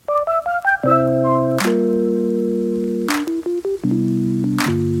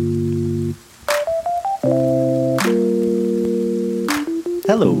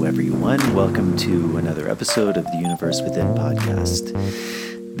Hello, everyone. Welcome to another episode of the Universe Within podcast.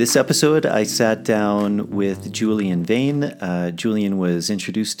 This episode, I sat down with Julian Vayne. Julian was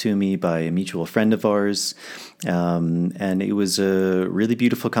introduced to me by a mutual friend of ours, and it was a really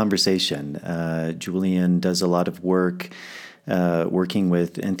beautiful conversation. Julian does a lot of work working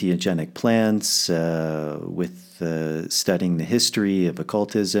with entheogenic plants, with studying the history of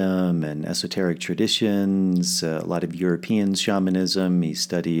occultism and esoteric traditions, a lot of European shamanism. He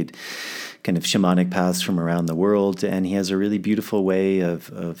studied kind of shamanic paths from around the world, and he has a really beautiful way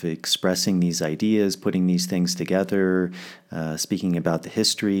of expressing these ideas, putting these things together, speaking about the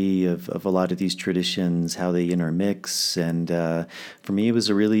history of a lot of these traditions, how they intermix, and for me it was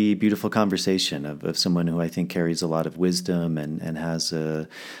a really beautiful conversation of someone who I think carries a lot of wisdom and has a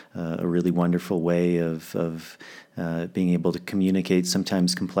really wonderful way of being able to communicate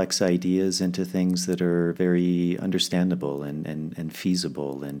sometimes complex ideas into things that are very understandable and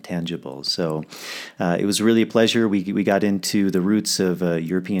feasible and tangible. So it was really a pleasure. We got into the roots of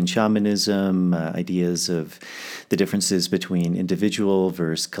European shamanism, ideas of the differences between individual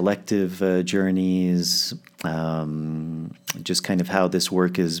versus collective journeys, just kind of how this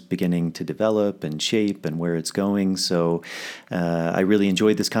work is beginning to develop and shape and where it's going. So I really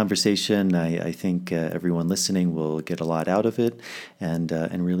enjoyed this conversation. I think everyone listening will get a lot out of it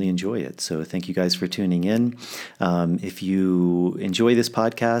and really enjoy it. So thank you guys for tuning in. If you enjoy this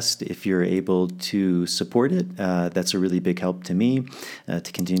podcast, if you're able to support it, that's a really big help to me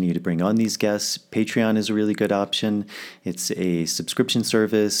to continue to bring on these guests. Patreon is a really good option. It's a subscription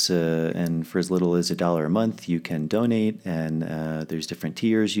service, and for as little as $1 a month, you can donate, and there's different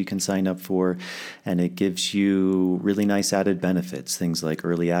tiers you can sign up for, and it gives you really nice added benefits, things like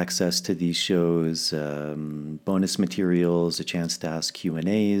early access to these shows, bonus materials, a chance to ask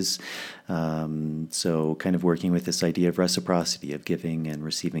Q&As, so kind of working with this idea of reciprocity, of giving and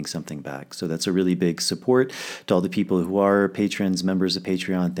receiving something back. So that's a really big support. To all the people who are patrons, members of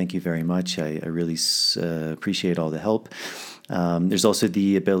Patreon, thank you very much. I really appreciate all the help. There's also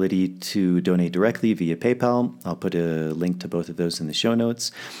the ability to donate directly via PayPal. I'll put a link to both of those in the show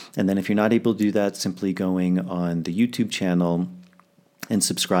notes. And then if you're not able to do that, simply going on the YouTube channel and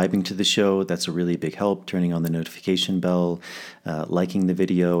subscribing to the show, that's a really big help. Turning on the notification bell, liking the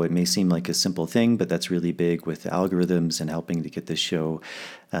video. It may seem like a simple thing, but that's really big with algorithms and helping to get this show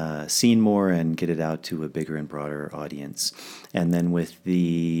seen more and get it out to a bigger and broader audience. And then with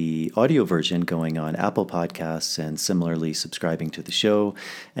the audio version going on Apple Podcasts and similarly subscribing to the show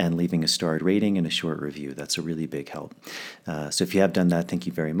and leaving a starred rating and a short review, that's a really big help. So if you have done that, thank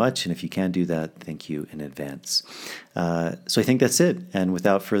you very much. And if you can do that, thank you in advance. So I think that's it. And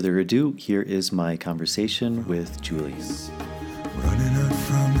without further ado, here is my conversation with Julian. Running out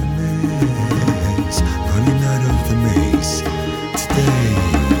from the maze, running out of the maze today.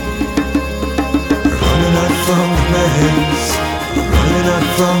 Running out from the maze, running out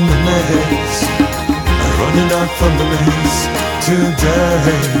from the maze, running out from the maze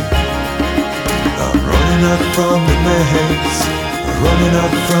today. I'm running out from the maze, running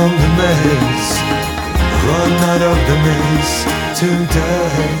out from the maze, run out of the maze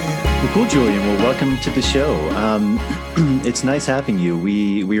today. Well, cool, Julian. Well, welcome to the show. It's nice having you.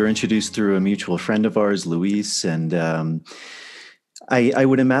 We were introduced through a mutual friend of ours, Luis, and I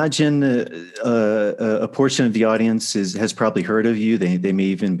would imagine a portion of the audience has probably heard of you. They may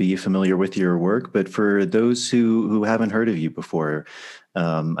even be familiar with your work. But for those who haven't heard of you before,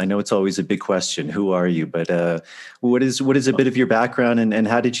 I know it's always a big question. Who are you? But what is a bit of your background, and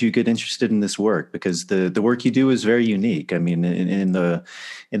how did you get interested in this work? Because the work you do is very unique. I mean, in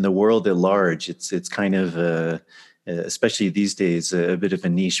the world at large, it's kind of especially these days a bit of a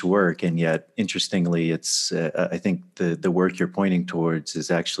niche work, and yet interestingly, it's I think the work you're pointing towards is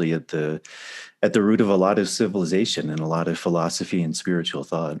actually at the root of a lot of civilization and a lot of philosophy and spiritual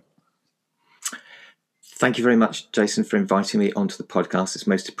thought. Thank you very much, Jason, for inviting me onto the podcast. It's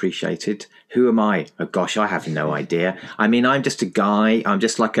most appreciated. Who am I? Oh, gosh, I have no idea. I mean, I'm just a guy. I'm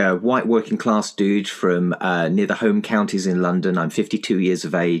just like a white working class dude from near the home counties in London. I'm 52 years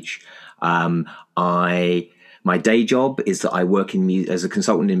of age. My day job is that I work as a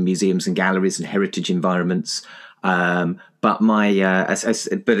consultant in museums and galleries and heritage environments. But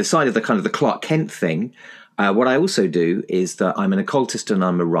aside of the kind of the Clark Kent thing, what I also do is that I'm an occultist and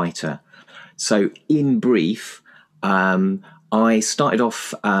I'm a writer. So in brief, I started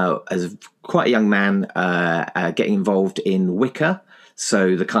off as quite a young man getting involved in Wicca.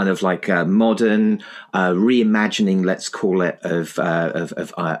 So the kind of like modern reimagining, let's call it, of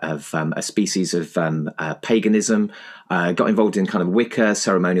a species of paganism. Got involved in kind of Wicca,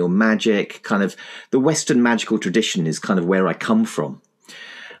 ceremonial magic, kind of the Western magical tradition is kind of where I come from.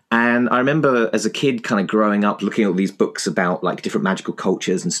 And I remember as a kid kind of growing up looking at all these books about like different magical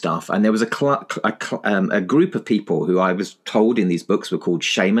cultures and stuff. And there was a group of people who I was told in these books were called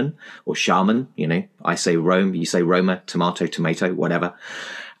shaman or shaman. You know, I say Rome, you say Roma, tomato, whatever.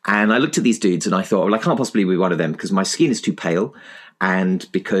 And I looked at these dudes and I thought, well, I can't possibly be one of them because my skin is too pale. And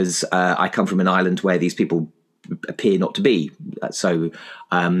because I come from an island where these people appear not to be. So,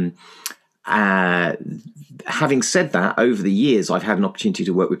 having said that, over the years, I've had an opportunity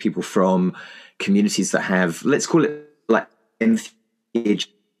to work with people from communities that have, let's call it like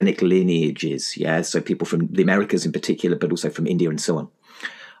entheogenic lineages. Yeah. So people from the Americas in particular, but also from India and so on.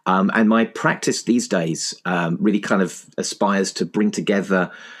 And my practice these days really kind of aspires to bring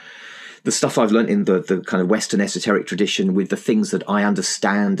together the stuff I've learned in the kind of Western esoteric tradition with the things that I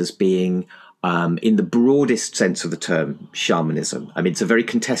understand as being, in the broadest sense of the term, shamanism. I mean, it's a very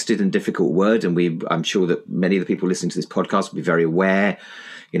contested and difficult word, and I'm sure that many of the people listening to this podcast will be very aware.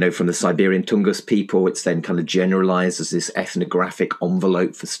 You know, from the Siberian Tungus people, it's then kind of generalized as this ethnographic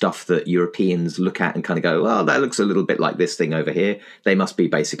envelope for stuff that Europeans look at and kind of go, well, that looks a little bit like this thing over here. They must be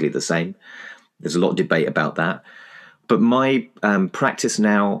basically the same. There's a lot of debate about that. But my practice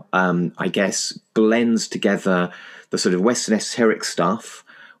now, I guess, blends together the sort of Western esoteric stuff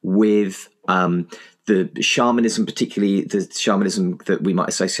with the shamanism, particularly the shamanism that we might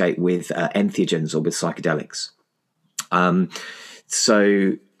associate with entheogens or with psychedelics.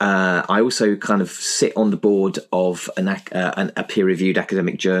 So I also kind of sit on the board of a peer-reviewed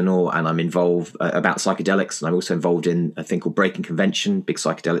academic journal, and I'm involved about psychedelics, and I'm also involved in a thing called Breaking Convention. Big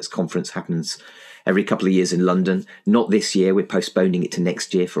psychedelics conference happens every couple of years in London. Not this year. We're postponing it to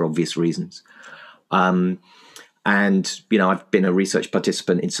next year for obvious reasons. And, you know, I've been a research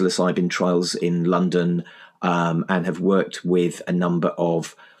participant in psilocybin trials in London, and have worked with a number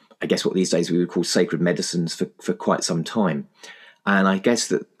of, I guess what these days we would call sacred medicines for quite some time. And I guess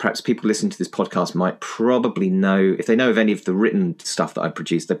that perhaps people listening to this podcast might probably know, if they know of any of the written stuff that I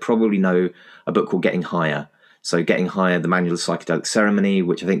produced, they probably know a book called Getting Higher. So Getting Higher, the Manual of Psychedelic Ceremony,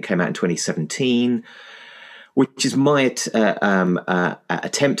 which I think came out in 2017, which is my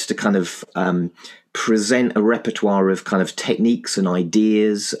attempt to kind of present a repertoire of kind of techniques and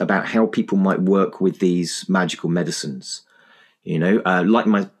ideas about how people might work with these magical medicines. You know,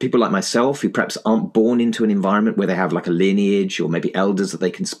 people like myself who perhaps aren't born into an environment where they have like a lineage or maybe elders that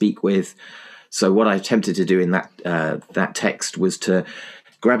they can speak with. So what I attempted to do in that text was to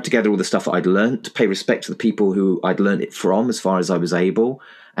grab together all the stuff that I'd learned, to pay respect to the people who I'd learned it from as far as I was able,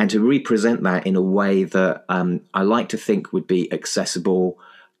 and to represent that in a way that I like to think would be accessible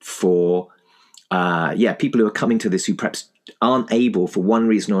for people who are coming to this who perhaps aren't able for one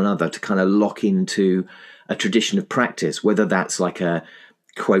reason or another to kind of lock into a tradition of practice, whether that's like a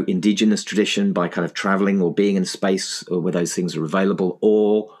quote indigenous tradition by kind of traveling or being in a space where those things are available,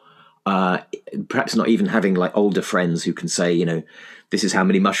 or perhaps not even having like older friends who can say, you know, this is how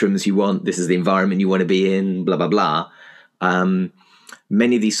many mushrooms you want, this is the environment you want to be in, blah, blah, blah.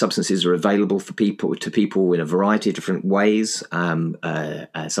 Many of these substances are available to people in a variety of different ways. Some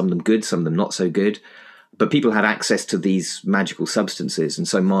of them good, some of them not so good. But people have access to these magical substances. And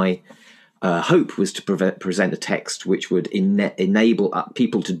so my hope was to present a text which would enable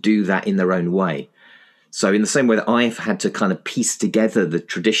people to do that in their own way. So in the same way that I've had to kind of piece together the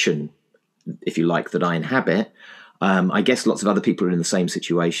tradition, if you like, that I inhabit, I guess lots of other people are in the same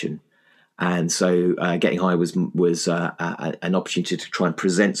situation. And so Getting High was an opportunity to try and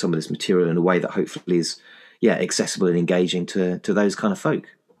present some of this material in a way that hopefully is, accessible and engaging to those kind of folk.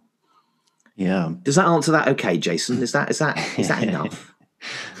 Yeah. Does that answer that okay, Jason? Is that enough?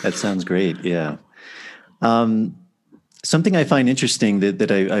 That sounds great. Yeah. Something I find interesting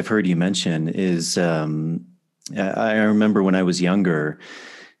that I've heard you mention is I remember when I was younger,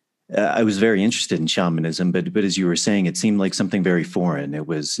 I was very interested in shamanism, but as you were saying, it seemed like something very foreign. It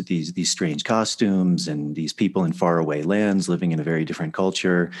was these strange costumes and these people in faraway lands living in a very different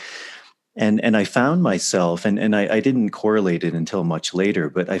culture. And I found myself, and I didn't correlate it until much later,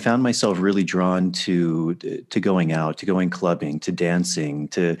 but I found myself really drawn to going out, to going clubbing, to dancing,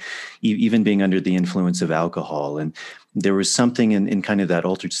 to even being under the influence of alcohol. And there was something in kind of that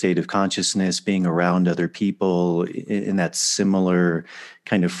altered state of consciousness, being around other people in that similar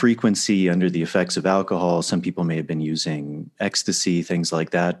kind of frequency under the effects of alcohol. Some people may have been using ecstasy, things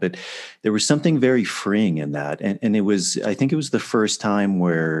like that, but there was something very freeing in that. And I think it was the first time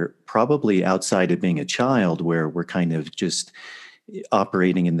where, probably outside of being a child, where we're kind of just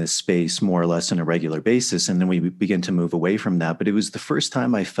operating in this space more or less on a regular basis. And then we begin to move away from that. But it was the first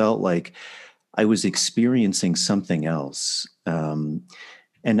time I felt like I was experiencing something else. And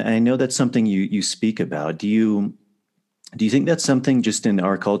I know that's something you speak about. Do Do you think that's something just in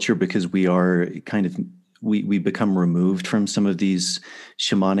our culture, because we are kind of, we become removed from some of these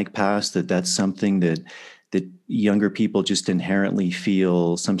shamanic paths, that's something that younger people just inherently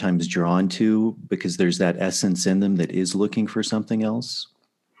feel sometimes drawn to, because there's that essence in them that is looking for something else?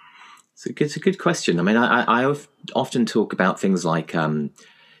 It's a good question. I mean, I often talk about things like,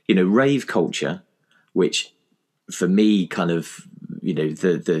 rave culture, which for me kind of,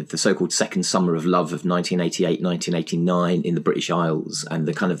 the so-called second summer of love of 1988, 1989 in the British Isles, and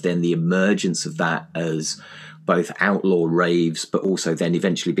the kind of then the emergence of that as both outlaw raves, but also then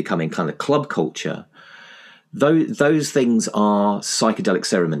eventually becoming kind of club culture. Those things are psychedelic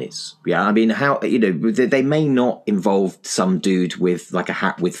ceremonies. Yeah, I mean, they may not involve some dude with like a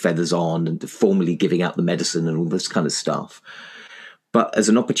hat with feathers on and formally giving out the medicine and all this kind of stuff, but as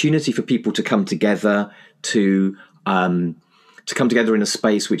an opportunity for people to come together to come together in a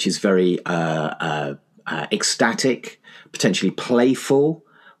space which is very ecstatic, potentially playful,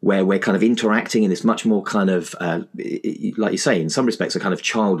 where we're kind of interacting in this much more kind of, like you say, in some respects, a kind of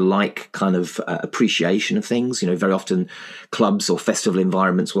childlike kind of appreciation of things. Very often clubs or festival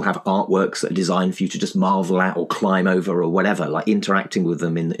environments will have artworks that are designed for you to just marvel at or climb over or whatever, like interacting with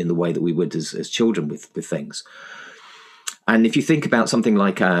them in the way that we would as children with things. And if you think about something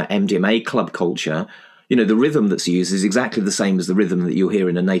like MDMA club culture, the rhythm that's used is exactly the same as the rhythm that you'll hear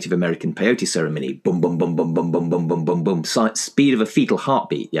in a Native American peyote ceremony. Boom, boom, boom, boom, boom, boom, boom, boom, boom, boom. Speed of a fetal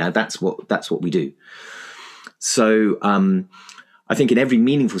heartbeat. Yeah, that's what we do. So I think in every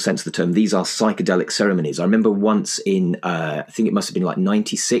meaningful sense of the term, these are psychedelic ceremonies. I remember once in, I think it must have been like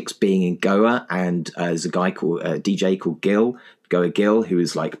 96, being in Goa, and there's a guy called DJ called Goa Gil, who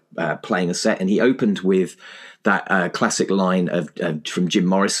was like playing a set, and he opened with that classic line from Jim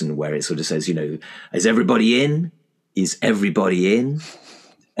Morrison, where it sort of says, is everybody in? Is everybody in?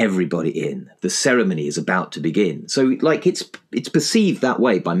 Everybody in. The ceremony is about to begin. So like it's perceived that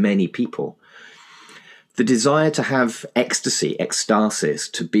way by many people. The desire to have ecstasy,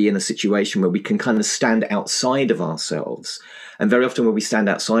 ecstasis, to be in a situation where we can kind of stand outside of ourselves. And very often when we stand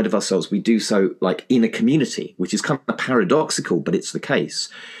outside of ourselves, we do so like in a community, which is kind of paradoxical, but it's the case.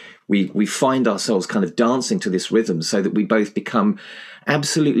 We find ourselves kind of dancing to this rhythm so that we both become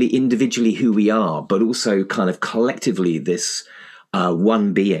absolutely individually who we are, but also kind of collectively this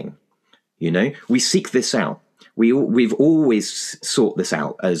one being. We seek this out. We've always sought this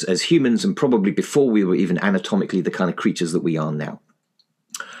out as humans, and probably before we were even anatomically the kind of creatures that we are now.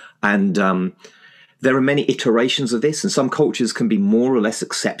 And there are many iterations of this, and some cultures can be more or less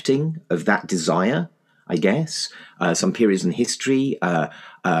accepting of that desire, I guess. Some periods in history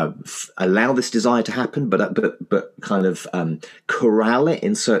allow this desire to happen, but kind of corral it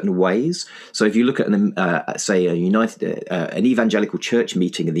in certain ways. So if you look at say an evangelical church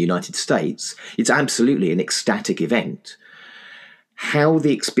meeting in the United States, it's absolutely an ecstatic event. How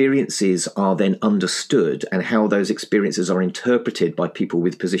the experiences are then understood and how those experiences are interpreted by people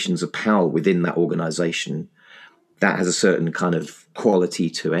with positions of power within that organization, that has a certain kind of quality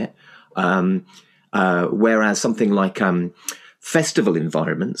to it. Whereas something like festival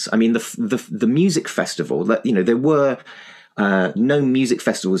environments, I mean, the music festival, that there were no music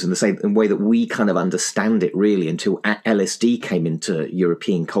festivals in the same way that we kind of understand it really until LSD came into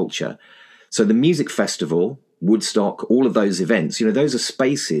European culture. So the music festival, Woodstock, all of those events, those are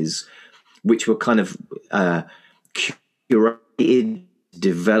spaces which were kind of curated,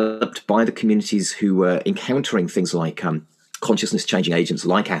 developed by the communities who were encountering things like consciousness changing agents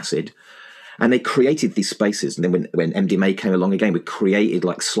like acid. And they created these spaces. And then when MDMA came along again, we created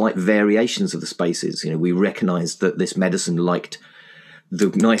like slight variations of the spaces. We recognized that this medicine liked the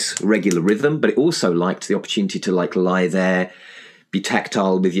nice regular rhythm, but it also liked the opportunity to like lie there, be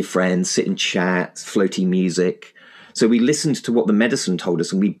tactile with your friends, sit and chat, floaty music. So we listened to what the medicine told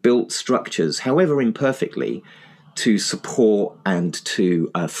us, and we built structures, however imperfectly, to support and to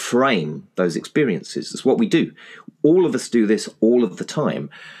frame those experiences. It's what we do. All of us do this all of the time.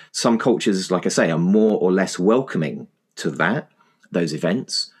 Some cultures, like I say, are more or less welcoming to those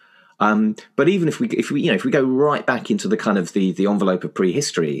events. But even if we go right back into the kind of the envelope of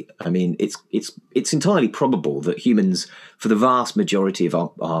prehistory, I mean, it's entirely probable that humans, for the vast majority of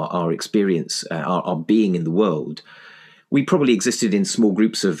our experience, our being in the world, we probably existed in small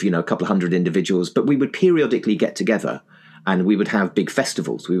groups of a couple of hundred individuals, but we would periodically get together and we would have big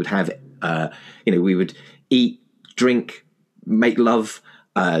festivals. We would have we would eat, drink, make love,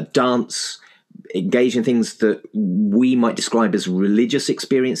 dance, engage in things that we might describe as religious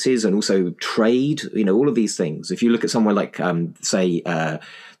experiences, and also trade, all of these things. If you look at somewhere like, the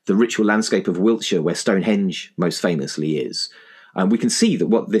ritual landscape of Wiltshire, where Stonehenge most famously is, we can see that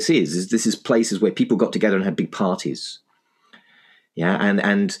what this is places where people got together and had big parties. Yeah,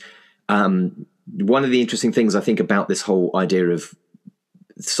 and one of the interesting things I think about this whole idea of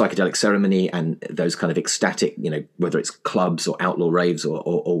psychedelic ceremony and those kind of ecstatic, whether it's clubs or outlaw raves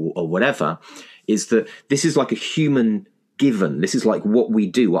or whatever, is that this is like a human given. This is like what we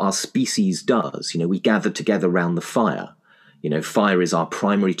do, what our species does. We gather together around the fire. Fire is our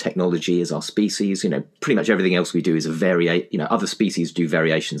primary technology as our species. Pretty much everything else we do is other species do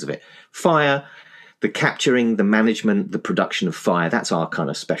variations of it. Fire, the capturing, the management, the production of fire, that's our kind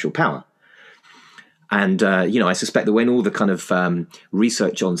of special power. And, I suspect that when all the kind of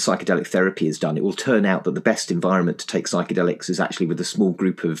research on psychedelic therapy is done, it will turn out that the best environment to take psychedelics is actually with a small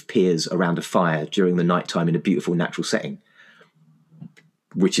group of peers around a fire during the nighttime in a beautiful natural setting,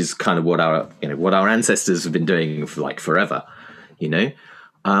 which is kind of what our ancestors have been doing for like forever,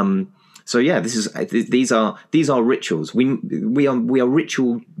 So yeah, these are rituals. We are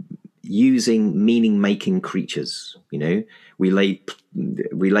ritual using meaning making creatures. We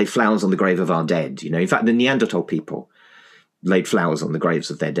lay flowers on the grave of our dead. In fact, the Neanderthal people laid flowers on the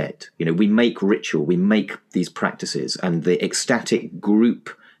graves of their dead. We make ritual, we make these practices, and the ecstatic group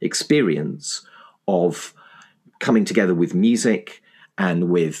experience of coming together with music and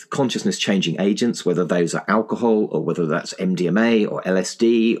with consciousness changing agents, whether those are alcohol or whether that's MDMA or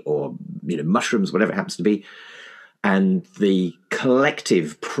LSD or mushrooms, whatever it happens to be, and the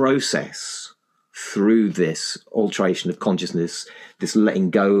collective process through this alteration of consciousness, this letting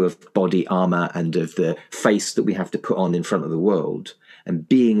go of body armor and of the face that we have to put on in front of the world, and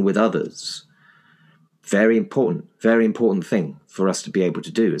being with others. Very important thing for us to be able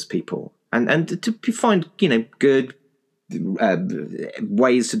to do as people, and to find good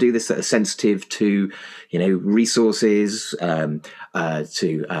ways to do this that are sensitive to resources,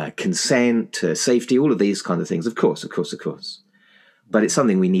 to consent, to safety, all of these kind of things. Of course. But it's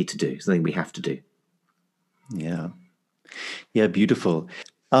something we need to do, something we have to do. Yeah, beautiful.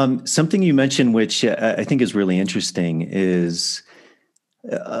 Something you mentioned, which I think is really interesting, is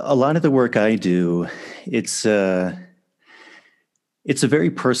a lot of the work I do. It's a very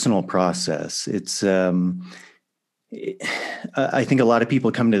personal process. I think a lot of people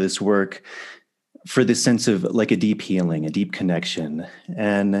come to this work for this sense of like a deep healing, a deep connection.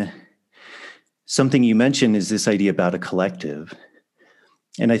 And something you mentioned is this idea about a collective.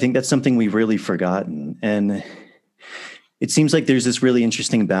 And I think that's something we've really forgotten. And it seems like there's this really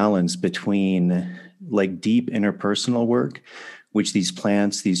interesting balance between like deep interpersonal work, which these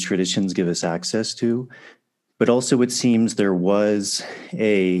plants, these traditions give us access to. But also it seems there was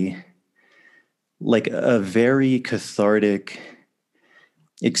a very cathartic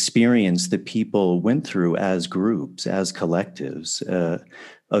experience that people went through as groups, as collectives,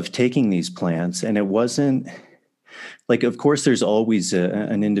 of taking these plants. And it wasn't like, of course, there's always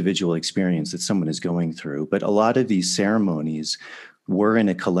an individual experience that someone is going through, but a lot of these ceremonies were in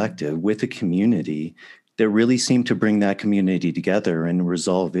a collective with a community that really seemed to bring that community together and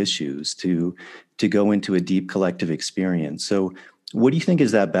resolve issues, to go into a deep collective experience. So what do you think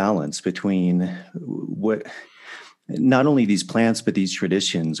is that balance between what not only these plants, but these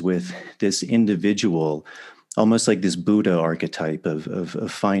traditions with this individual, almost like this Buddha archetype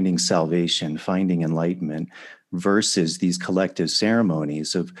of finding salvation, finding enlightenment, versus these collective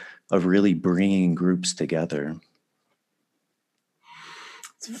ceremonies of really bringing groups together?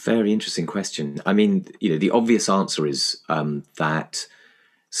 It's a very interesting question. I mean, the obvious answer is that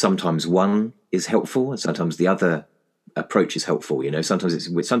sometimes one is helpful and sometimes the other approach is helpful.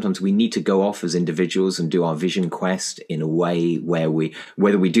 Sometimes we need to go off as individuals and do our vision quest in a way where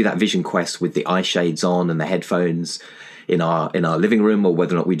whether we do that vision quest with the eye shades on and the headphones in our living room, or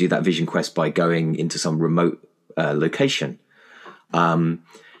whether or not we do that vision quest by going into some remote location. And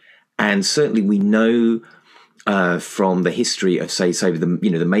certainly we know from the history of say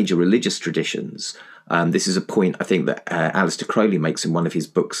the major religious traditions. This is a point I think that Aleister Crowley makes in one of his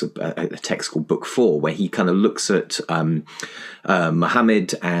books, a text called Book 4, where he kind of looks at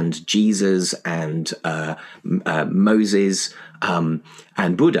Muhammad and Jesus and Moses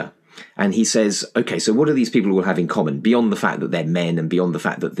and Buddha. And he says, okay, so what do these people all have in common beyond the fact that they're men and beyond the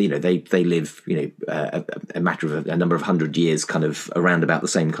fact that they live a matter of a number of hundred years kind of around about the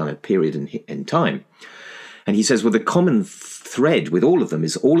same kind of period in time? And he says, well, the common thread with all of them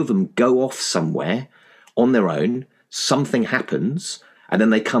is all of them go off somewhere on their own, something happens, and then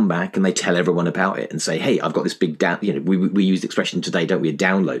they come back and they tell everyone about it and say, hey, I've got this big we use the expression today, don't we, a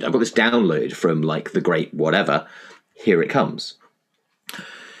download. I've got this download from like the great whatever, here it comes.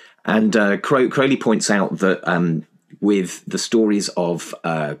 And Crowley points out that with the stories of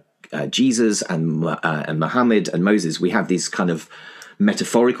Jesus and Muhammad and Moses, we have these kind of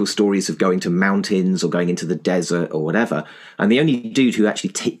metaphorical stories of going to mountains or going into the desert or whatever. And the only dude who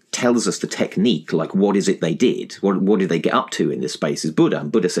actually tells us the technique, like what is it they did, what did they get up to in this space, is Buddha.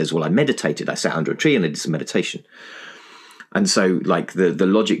 And Buddha says, well, I meditated. I sat under a tree and I did some meditation. And so like the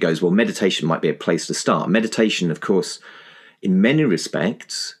logic goes, well, meditation might be a place to start. Meditation, of course, in many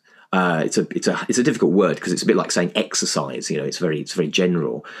respects, it's a difficult word because it's a bit like saying exercise. It's very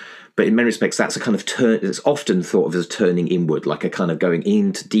general. But in many respects, that's a kind of turn. It's often thought of as turning inward, like a kind of going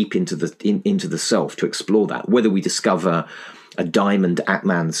deep into the self to explore that. Whether we discover a diamond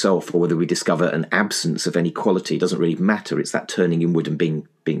Atman self or whether we discover an absence of any quality doesn't really matter. It's that turning inward and being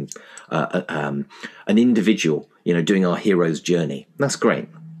an individual, doing our hero's journey. That's great.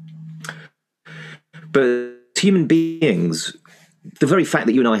 But human beings, the very fact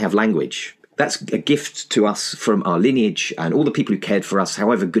that you and I have language, that's a gift to us from our lineage and all the people who cared for us,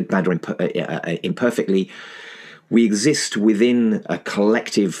 however good, bad, or imperfectly. We exist within a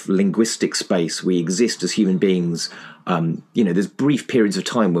collective linguistic space. We exist as human beings. There's brief periods of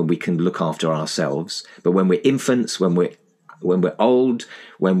time when we can look after ourselves, but when we're infants, when we're old,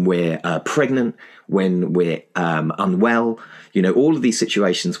 when we're pregnant, when we're unwell, all of these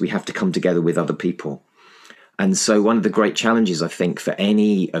situations, we have to come together with other people. And so one of the great challenges, I think, for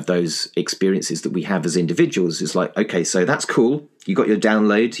any of those experiences that we have as individuals is like, okay, so that's cool. You got your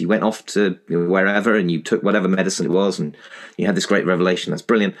download. You went off to wherever and you took whatever medicine it was and you had this great revelation. That's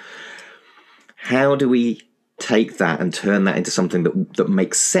brilliant. How do we take that and turn that into something that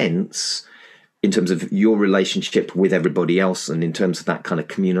makes sense in terms of your relationship with everybody else and in terms of that kind of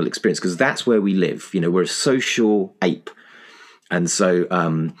communal experience? Because that's where we live. We're a social ape. And so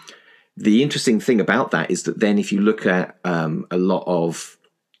the interesting thing about that is that then if you look at a lot of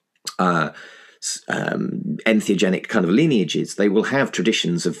entheogenic kind of lineages, they will have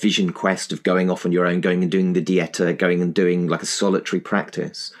traditions of vision quest, of going off on your own, going and doing the dieta, going and doing like a solitary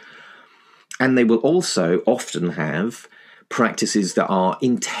practice. And they will also often have practices that are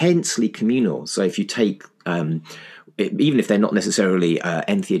intensely communal. So if you take, even if they're not necessarily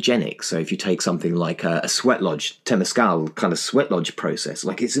entheogenic, so if you take something like a sweat lodge, Temescal kind of sweat lodge process,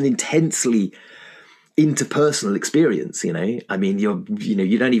 like it's an intensely interpersonal experience, I mean,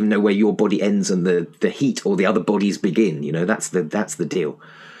 you don't even know where your body ends and the heat or the other bodies begin, that's the deal.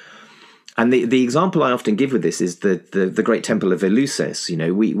 And the example I often give with this is the great temple of Eleusis.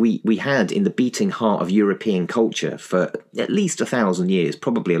 We had in the beating heart of European culture for at least 1,000 years,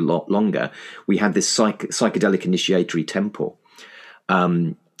 probably a lot longer, we had this psychedelic initiatory temple.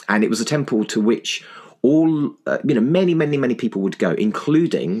 And it was a temple to which all, many people would go,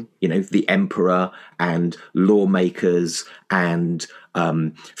 including, the emperor and lawmakers and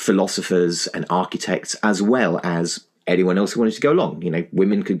philosophers and architects, as well as anyone else who wanted to go along.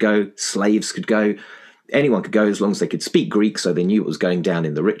 Women could go, slaves could go, anyone could go as long as they could speak Greek, so they knew what was going down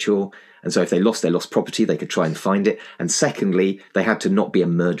in the ritual. And so if they lost their lost property, they could try and find it. And secondly, they had to not be a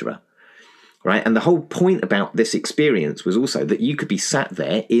murderer, right? And the whole point about this experience was also that you could be sat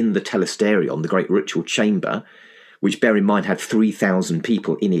there in the telesterion, the great ritual chamber, which, bear in mind, had 3,000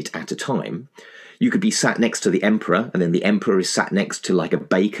 people in it at a time. You could be sat next to the emperor, and then the emperor is sat next to like a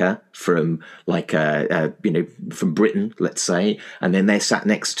baker from from Britain, let's say, and then they're sat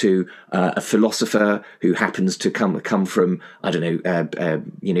next to a philosopher who happens to come from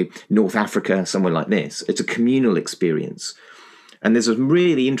North Africa, somewhere like this. It's a communal experience, and there's a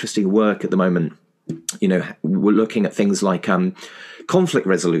really interesting work at the moment. We're looking at things like conflict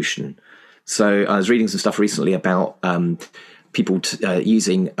resolution. So I was reading some stuff recently about people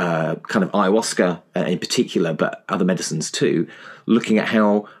using kind of ayahuasca in particular, but other medicines too, looking at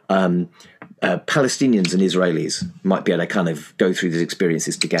how Palestinians and Israelis might be able to kind of go through these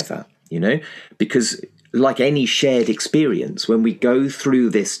experiences together, because like any shared experience, when we go through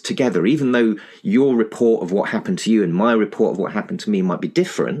this together, even though your report of what happened to you and my report of what happened to me might be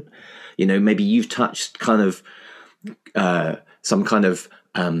different, maybe you've touched kind of some kind of,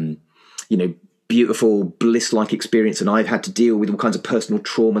 beautiful bliss-like experience, and I've had to deal with all kinds of personal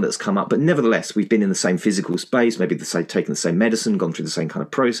trauma that's come up, but nevertheless we've been in the same physical space, maybe taken the same medicine, gone through the same kind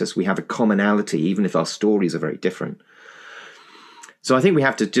of process. We have a commonality, even if our stories are very different. So I think we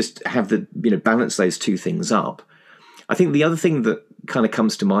have to just have balance those two things up. I think the other thing that kind of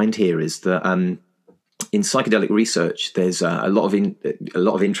comes to mind here is that in psychedelic research there's a lot of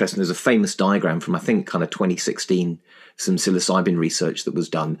interest, and there's a famous diagram from I think kind of 2016, some psilocybin research that was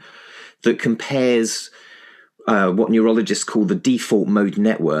done that compares what neurologists call the default mode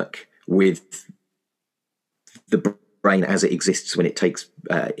network with the brain as it exists when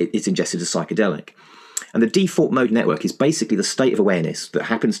it's ingested a psychedelic. And the default mode network is basically the state of awareness that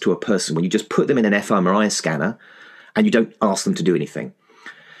happens to a person when you just put them in an fMRI scanner and you don't ask them to do anything.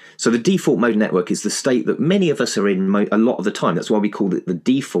 So the default mode network is the state that many of us are in a lot of the time. That's why we call it the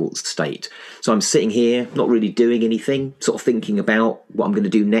default state. So I'm sitting here, not really doing anything, sort of thinking about what I'm going to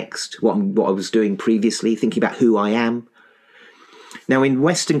do next, what I was doing previously, thinking about who I am. Now, in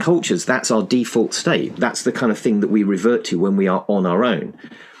Western cultures, that's our default state. That's the kind of thing that we revert to when we are on our own.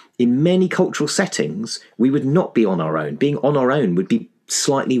 In many cultural settings, we would not be on our own. Being on our own would be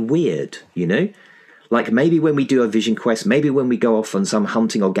slightly weird, you know? Like maybe when we do a vision quest, maybe when we go off on some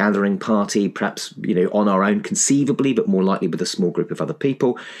hunting or gathering party, perhaps, you know, on our own conceivably, but more likely with a small group of other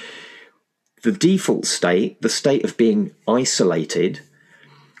people. The default state, the state of being isolated,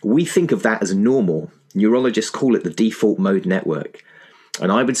 we think of that as normal. Neurologists call it the default mode network.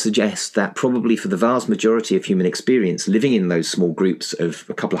 And I would suggest that probably for the vast majority of human experience, living in those small groups of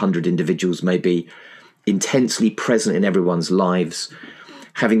a couple of hundred individuals may be intensely present in everyone's lives,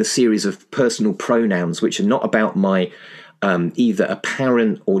 having a series of personal pronouns which are not about my either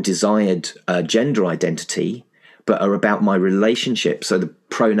apparent or desired gender identity, but are about my relationship. So the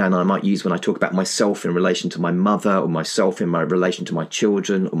pronoun I might use when I talk about myself in relation to my mother, or myself in my relation to my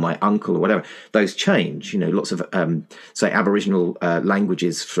children, or my uncle, or whatever, those change. You know, lots of, say, Aboriginal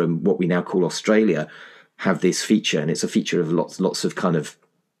languages from what we now call Australia have this feature, and it's a feature of lots of kind of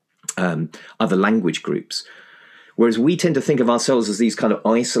other language groups. Whereas we tend to think of ourselves as these kind of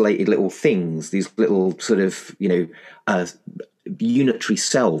isolated little things, these little sort of, you know, unitary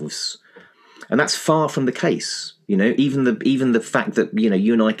selves. And that's far from the case. You know, even the fact that, you know,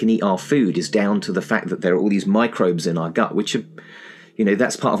 you and I can eat our food is down to the fact that there are all these microbes in our gut, which are, you know,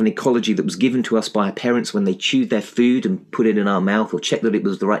 that's part of an ecology that was given to us by our parents when they chewed their food and put it in our mouth or checked that it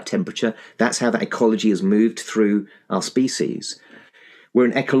was the right temperature. That's how that ecology has moved through our species. We're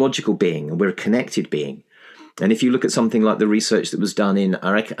an ecological being, and we're a connected being. And if you look at something like the research that was done in,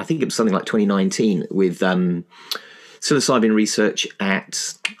 I think it was something like 2019 with psilocybin research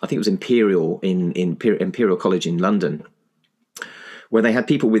at, I think it was Imperial College in London, where they had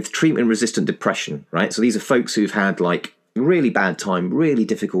people with treatment-resistant depression, right? So these are folks who've had like really bad time, really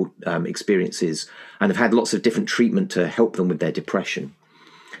difficult experiences, and have had lots of different treatment to help them with their depression.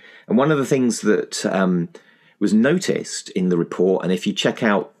 And one of the things that was noticed in the report, and if you check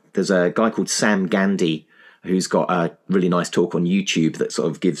out, there's a guy called Sam Gandhi who's got a really nice talk on YouTube that sort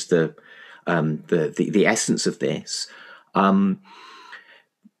of gives the essence of this. The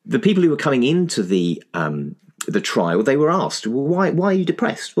people who were coming into the trial, they were asked, well, why are you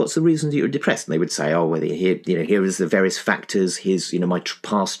depressed? What's the reason that you're depressed? And they would say, oh, well, here is the various factors. Here's, you know, my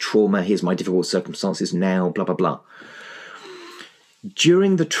past trauma. Here's my difficult circumstances now, blah, blah, blah.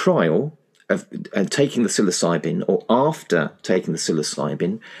 During the trial of taking the psilocybin, or after taking the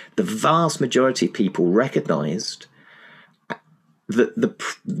psilocybin, the vast majority of people recognized that the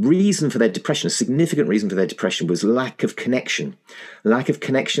reason for their depression, a significant reason for their depression, was lack of connection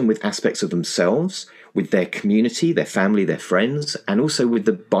with aspects of themselves, with their community, their family, their friends, and also with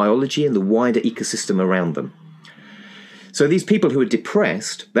the biology and the wider ecosystem around them. So these people who are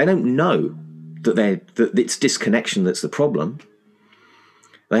depressed, they don't know that it's disconnection that's the problem.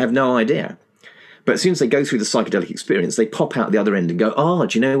 They have no idea. But as soon as they go through the psychedelic experience, they pop out the other end and go, oh,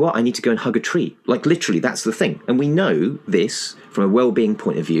 do you know what? I need to go and hug a tree. Like, literally, that's the thing. And we know this from a well-being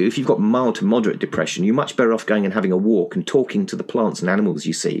point of view. If you've got mild to moderate depression, you're much better off going and having a walk and talking to the plants and animals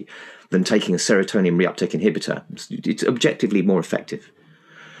you see than taking a serotonin reuptake inhibitor. It's objectively more effective.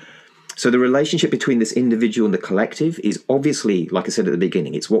 So the relationship between this individual and the collective is obviously, like I said at the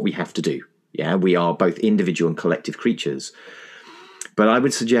beginning, it's what we have to do. Yeah, we are both individual and collective creatures. But I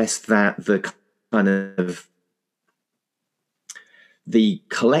would suggest that the kind of the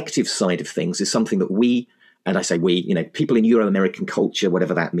collective side of things is something that we, and I say we, you know, people in Euro-American culture,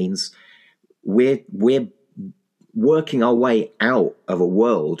 whatever that means, we're working our way out of a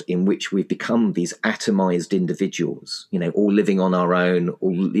world in which we've become these atomized individuals, you know, all living on our own,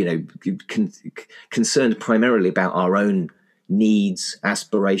 all, you know, concerned primarily about our own needs,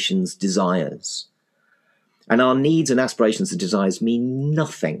 aspirations, desires. And our needs and aspirations and desires mean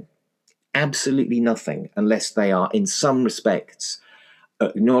nothing, absolutely nothing, unless they are in some respects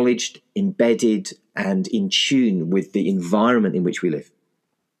acknowledged, embedded, and in tune with the environment in which we live.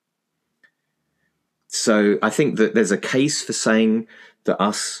 So I think that there's a case for saying that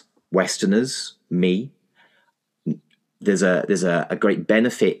us Westerners, me, there's a great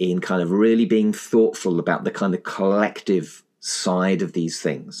benefit in kind of really being thoughtful about the kind of collective side of these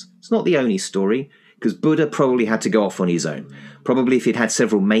things. It's not the only story, because Buddha probably had to go off on his own. Probably if he'd had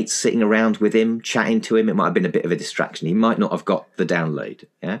several mates sitting around with him, chatting to him, it might have been a bit of a distraction. He might not have got the download.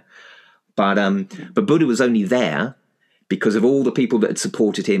 Yeah, but Buddha was only there because of all the people that had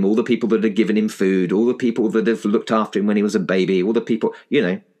supported him, all the people that had given him food, all the people that have looked after him when he was a baby, all the people,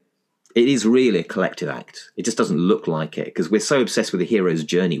 it is really a collective act. It just doesn't look like it, because we're so obsessed with the hero's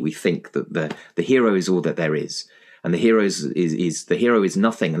journey. We think that the hero is all that there is. And the hero is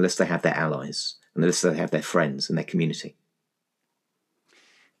nothing unless they have their allies, unless they have their friends and their community.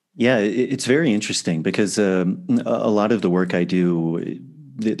 Yeah, it's very interesting because a lot of the work I do,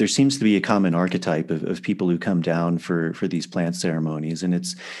 there seems to be a common archetype of people who come down for these plant ceremonies. And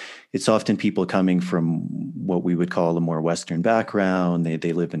it's often people coming from what we would call a more Western background.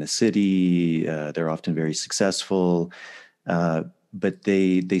 They live in a city. They're often very successful. But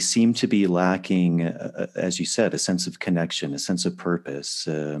they seem to be lacking, as you said, a sense of connection, a sense of purpose,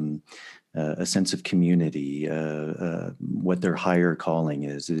 a sense of community. What their higher calling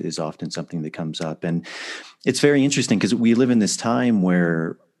is often something that comes up. And it's very interesting because we live in this time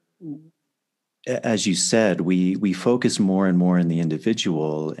where, as you said, we focus more and more on the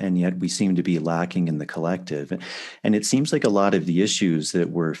individual, and yet we seem to be lacking in the collective. And it seems like a lot of the issues that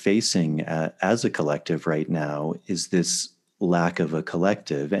we're facing as a collective right now is this lack of a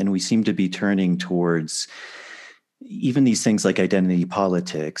collective. And we seem to be turning towards even these things like identity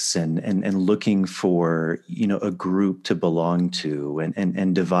politics and looking for, a group to belong to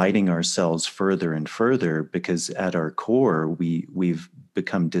and dividing ourselves further and further, because at our core, we've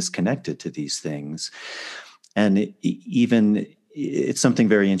become disconnected to these things. And it's something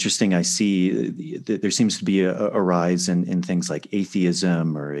very interesting. I see that there seems to be a rise in things like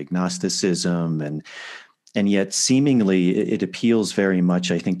atheism or agnosticism, and yet seemingly it appeals very much,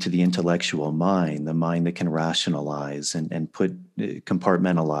 I think, to the intellectual mind, the mind that can rationalize and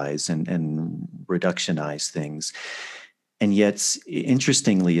compartmentalize and reductionize things. And yet,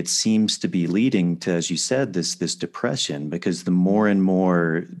 interestingly, it seems to be leading to, as you said, this depression, because the more and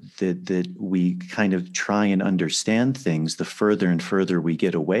more that we kind of try and understand things, the further and further we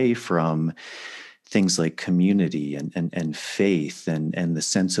get away from things like community and faith and the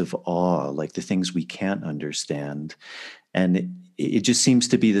sense of awe, like the things we can't understand. And it just seems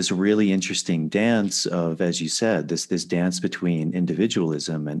to be this really interesting dance of, as you said, this dance between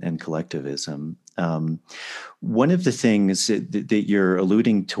individualism and collectivism. One of the things that you're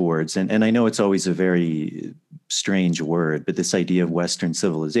alluding towards, and I know it's always a very strange word, but this idea of Western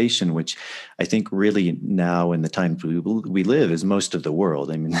civilization, which I think really now in the times we live is most of the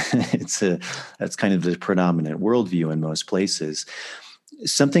world. I mean, that's kind of the predominant worldview in most places.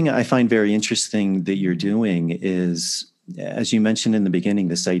 Something I find very interesting that you're doing is, as you mentioned in the beginning,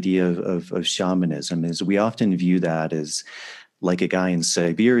 this idea of shamanism is we often view that as like a guy in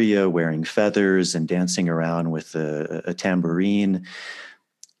Siberia wearing feathers and dancing around with a tambourine.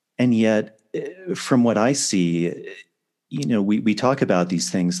 And yet, from what I see, we talk about these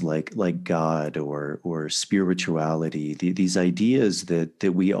things like God or spirituality, these ideas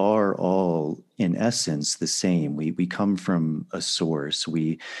that we are all in essence the same. We come from a source.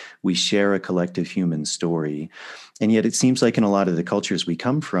 We share a collective human story. And yet it seems like in a lot of the cultures we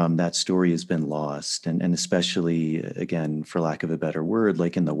come from, that story has been lost. And especially, again, for lack of a better word,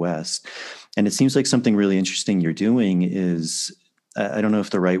 like in the West. And it seems like something really interesting you're doing is, I don't know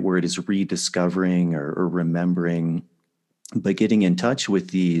if the right word is rediscovering or remembering, but getting in touch with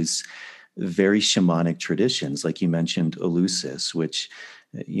these very shamanic traditions, like you mentioned, Eleusis, which,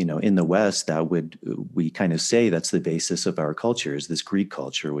 in the West, we kind of say that's the basis of our culture, is this Greek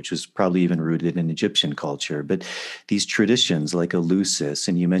culture, which was probably even rooted in Egyptian culture. But these traditions like Eleusis,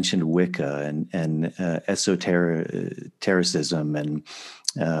 and you mentioned Wicca and esotericism and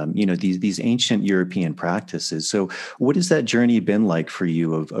these ancient European practices. So what has that journey been like for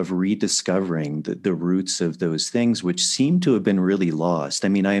you of rediscovering the roots of those things, which seem to have been really lost? I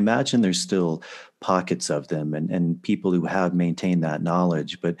mean, I imagine there's still pockets of them and people who have maintained that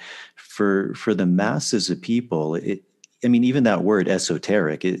knowledge, but for the masses of people, even that word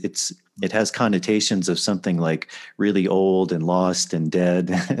esoteric, it has connotations of something like really old and lost and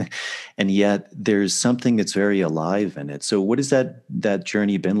dead. And yet there's something that's very alive in it. So what has that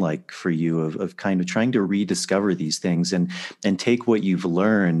journey been like for you of kind of trying to rediscover these things and take what you've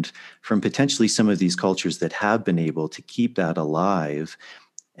learned from potentially some of these cultures that have been able to keep that alive,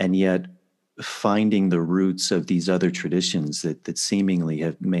 and yet finding the roots of these other traditions that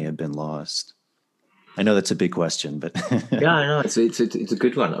seemingly may have been lost? I know that's a big question, but yeah, I know it's a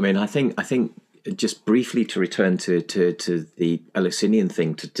good one. I mean, I think just briefly to return to the Eleusinian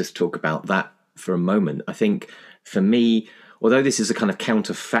thing, to just talk about that for a moment. I think for me, although this is a kind of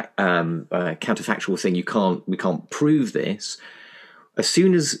counterfactual thing, we can't prove this. As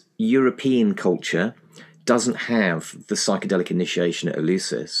soon as European culture doesn't have the psychedelic initiation at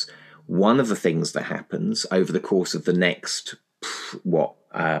Eleusis, one of the things that happens over the course of the next,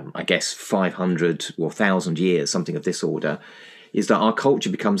 I guess 500 or 1,000 years, something of this order, is that our culture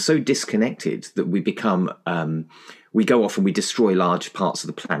becomes so disconnected that we become, we go off and we destroy large parts of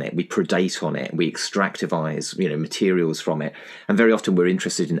the planet. We predate on it. We extractivize, materials from it. And very often we're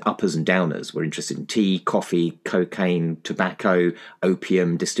interested in uppers and downers. We're interested in tea, coffee, cocaine, tobacco,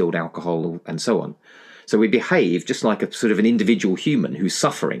 opium, distilled alcohol, and so on. So we behave just like a sort of an individual human who's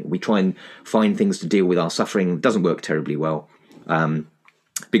suffering. We try and find things to deal with our suffering. It doesn't work terribly well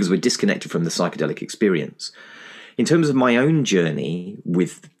because we're disconnected from the psychedelic experience. In terms of my own journey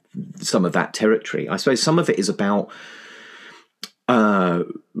with some of that territory, I suppose some of it is about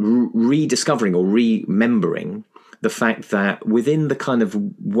rediscovering or remembering the fact that within the kind of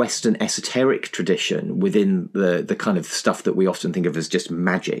Western esoteric tradition, within the kind of stuff that we often think of as just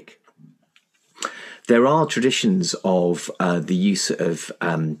magic, there are traditions of the use of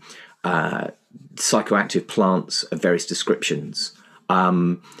psychoactive plants of various descriptions.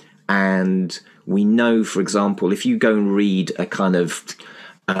 And we know, for example, if you go and read a kind of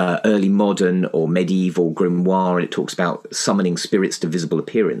early modern or medieval grimoire and it talks about summoning spirits to visible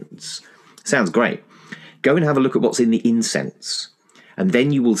appearance, sounds great. Go and have a look at what's in the incense, and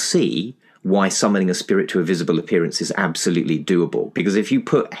then you will see why summoning a spirit to a visible appearance is absolutely doable. Because if you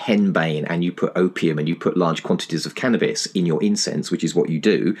put henbane and you put opium and you put large quantities of cannabis in your incense, which is what you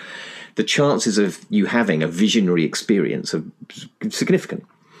do, the chances of you having a visionary experience are significant.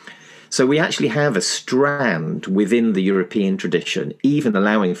 So we actually have a strand within the European tradition, even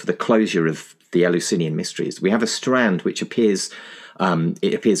allowing for the closure of the Eleusinian mysteries. We have a strand which appears,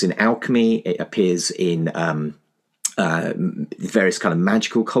 it appears in alchemy, it appears in various kind of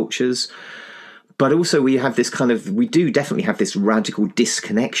magical cultures. But also we do definitely have this radical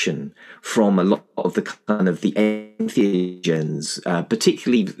disconnection from a lot of the kind of the entheogens,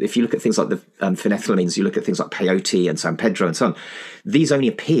 particularly if you look at things like the phenethylamines, you look at things like peyote and San Pedro and so on. These only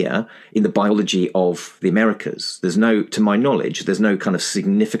appear in the biology of the Americas. To my knowledge, there's no kind of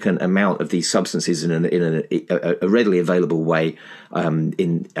significant amount of these substances in a readily available way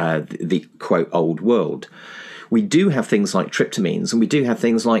in the quote old world. We do have things like tryptamines, and we do have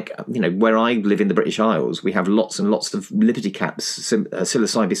things like, where I live in the British Isles, we have lots and lots of liberty caps,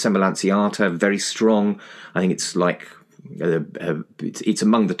 psilocybin semilanceata, very strong. I think it's like, it's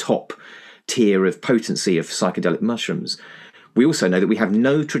among the top tier of potency of psychedelic mushrooms. We also know that we have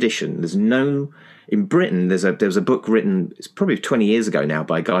no tradition. In Britain, there's a book written, it's probably 20 years ago now,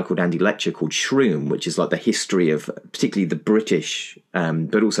 by a guy called Andy Letcher called Shroom, which is like the history of particularly the British,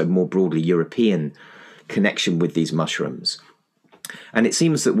 but also more broadly European connection with these mushrooms. And it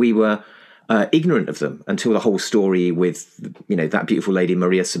seems that we were ignorant of them until the whole story with that beautiful lady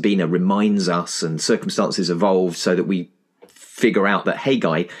Maria Sabina reminds us, and circumstances evolved so that we figure out that, hey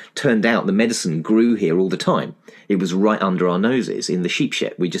guy, turned out the medicine grew here all the time. It was right under our noses in the sheep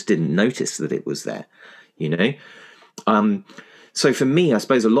shit. We just didn't notice that it was there, So for me, I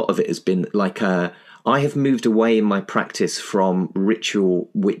suppose a lot of it has been like I have moved away in my practice from ritual,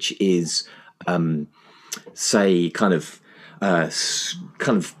 which is say kind of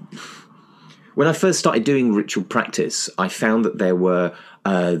when I first started doing ritual practice, I found that there were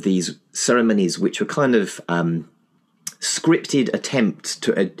these ceremonies which were kind of scripted attempts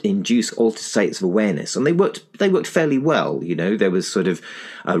to induce altered states of awareness, and they worked fairly well. There was sort of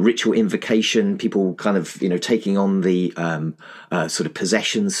ritual invocation, people kind of taking on the sort of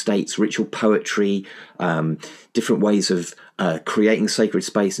possession states, ritual poetry, different ways of creating sacred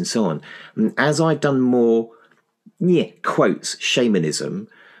space, and so on. And as I've done more, quotes, shamanism,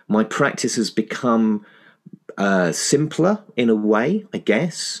 my practice has become simpler in a way, I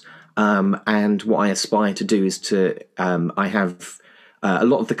guess. And what I aspire to do is I have a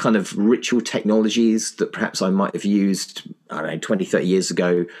lot of the kind of ritual technologies that perhaps I might have used, 20, 30 years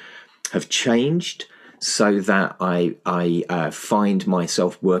ago have changed, so that I find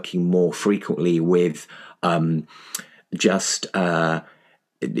myself working more frequently with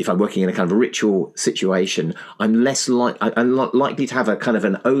if I'm working in a kind of a ritual situation, I'm likely to have a kind of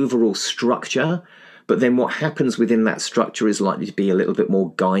an overall structure. But then what happens within that structure is likely to be a little bit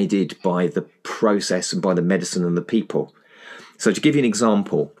more guided by the process and by the medicine and the people. So to give you an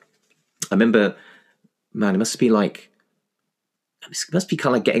example, I remember, it must be kind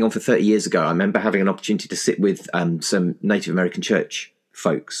of like getting on for 30 years ago. I remember having an opportunity to sit with some Native American church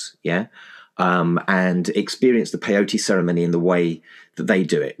folks, and experience the peyote ceremony in the way that they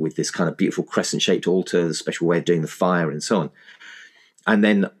do it, with this kind of beautiful crescent-shaped altar, the special way of doing the fire and so on. And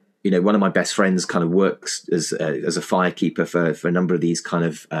then one of my best friends kind of works as a firekeeper for a number of these kind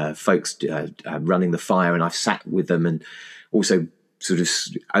of folks running the fire, and I've sat with them and also sort of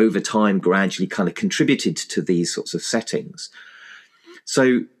over time gradually kind of contributed to these sorts of settings.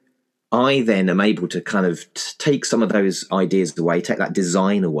 So I then am able to kind of take some of those ideas away, take that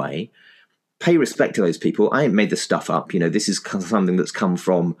design away, pay respect to those people. I ain't made this stuff up. This is something that's come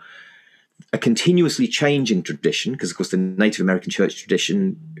from a continuously changing tradition, because, of course, the Native American church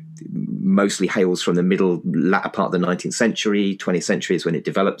tradition mostly hails from the latter part of the 19th century. 20th century is when it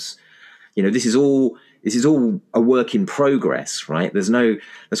develops. This is all a work in progress, right? That's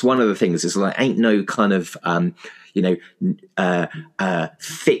one of the things, is like, ain't no kind of,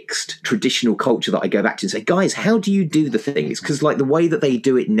 fixed traditional culture that I go back to and say, guys, how do you do the things? Because like the way that they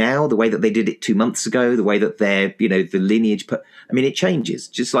do it now, the way that they did it 2 months ago, the way that they're, the lineage, it changes.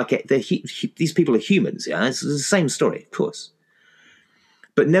 Just like these people are humans. Yeah, it's the same story, of course.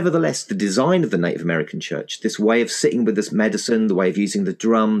 But nevertheless, the design of the Native American church, this way of sitting with this medicine, the way of using the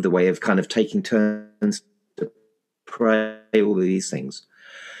drum, the way of kind of taking turns to pray, all of these things,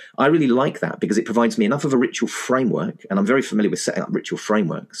 I really like that, because it provides me enough of a ritual framework, and I'm very familiar with setting up ritual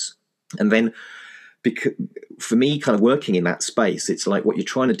frameworks. And then, for me, kind of working in that space, it's like what you're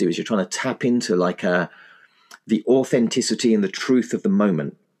trying to do is you're trying to tap into like the authenticity and the truth of the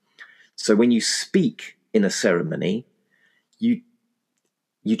moment. So when you speak in a ceremony,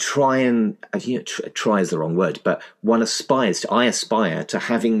 you try and, try is the wrong word, but I aspire to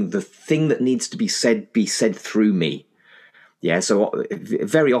having the thing that needs to be said through me. Yeah, so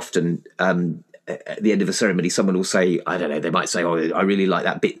very often at the end of a ceremony, someone will say, I don't know, they might say, oh, I really like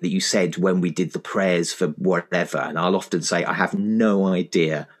that bit that you said when we did the prayers for whatever. And I'll often say, I have no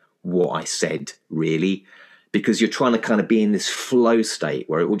idea what I said, really, because you're trying to kind of be in this flow state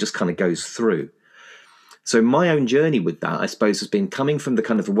where it all just kind of goes through. So my own journey with that, I suppose, has been coming from the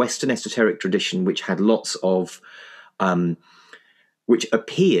kind of Western esoteric tradition, which had lots of, which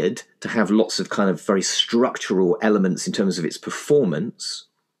appeared to have lots of kind of very structural elements in terms of its performance,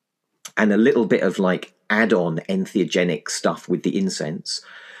 and a little bit of like add-on entheogenic stuff with the incense,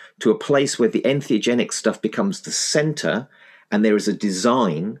 to a place where the entheogenic stuff becomes the center, and there is a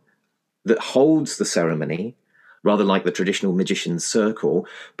design that holds the ceremony, rather like the traditional magician's circle.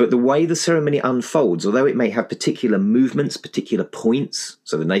 But the way the ceremony unfolds, although it may have particular movements, particular points,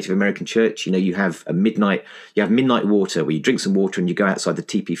 so the Native American church, you have midnight water, where you drink some water and you go outside the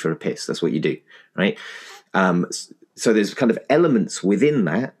teepee for a piss. That's what you do, right? So there's kind of elements within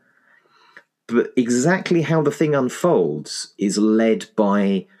that, but exactly how the thing unfolds is led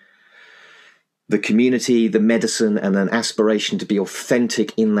by the community, the medicine, and an aspiration to be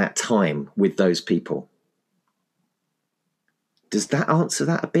authentic in that time with those people. Does that answer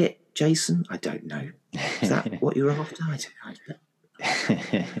that a bit, Jason? I don't know. Is that what you're after? I don't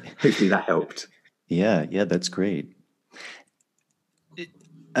know. Hopefully that helped. Yeah, that's great.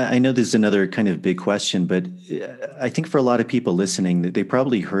 I know there's another kind of big question, but I think for a lot of people listening, they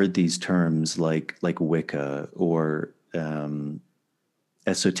probably heard these terms like Wicca or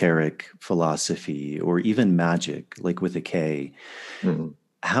esoteric philosophy, or even magic, like with a K. Mm-hmm.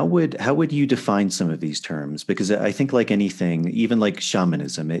 How would you define some of these terms? Because I think, like anything, even like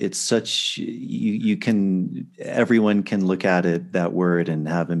shamanism, it's such, everyone can look at it, that word, and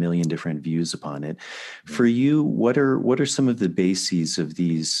have a million different views upon it. For you, what are some of the bases of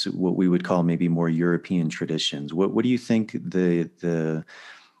these, what we would call maybe more European traditions? What do you think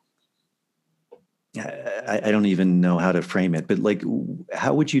I don't even know how to frame it, but like,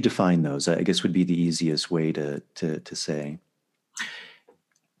 how would you define those? I guess would be the easiest way to say.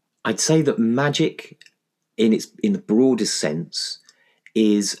 I'd say that magic, in the broadest sense,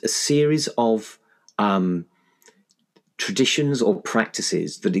 is a series of traditions or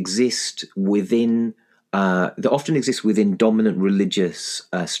practices that exist within, that often exist within dominant religious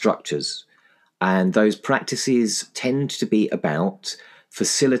structures, and those practices tend to be about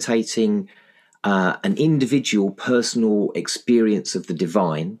facilitating an individual personal experience of the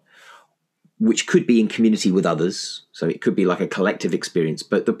divine, which could be in community with others. So it could be like a collective experience.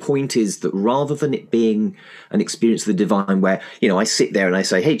 But the point is that rather than it being an experience of the divine where, I sit there and I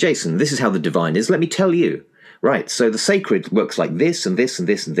say, hey, Jason, this is how the divine is. Let me tell you. Right. So the sacred works like this and this and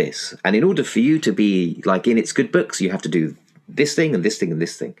this and this. And in order for you to be like in its good books, you have to do this thing and this thing and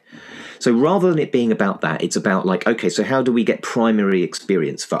this thing. So rather than it being about that, it's about like, okay, so how do we get primary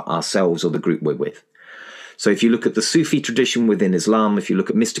experience for ourselves or the group we're with? So if you look at the Sufi tradition within Islam, if you look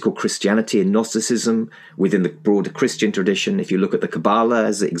at mystical Christianity and Gnosticism within the broader Christian tradition, if you look at the Kabbalah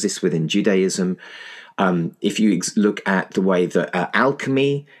as it exists within Judaism, if you look at the way that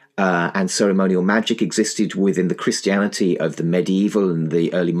alchemy and ceremonial magic existed within the Christianity of the medieval and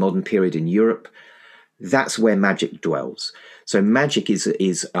the early modern period in Europe, that's where magic dwells. So magic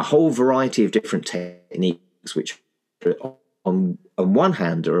is a whole variety of different techniques which are on one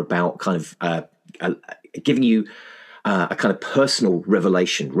hand are about kind of giving you a kind of personal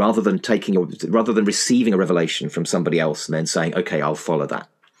revelation rather than receiving a revelation from somebody else and then saying, okay, I'll follow that.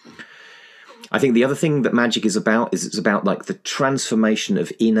 I think the other thing that magic is about it's about like the transformation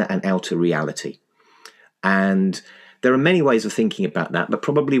of inner and outer reality. And there are many ways of thinking about that, but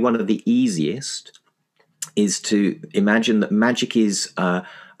probably one of the easiest is to imagine that magic is a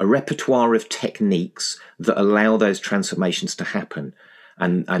repertoire of techniques that allow those transformations to happen.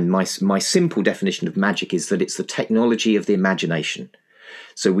 And my simple definition of magic is that it's the technology of the imagination.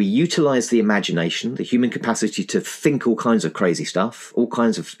 So we utilize the imagination, the human capacity to think all kinds of crazy stuff, all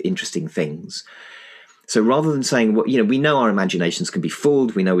kinds of interesting things. So rather than saying, well, we know our imaginations can be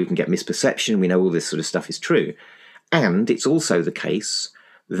fooled, we know we can get misperception, we know all this sort of stuff is true. And it's also the case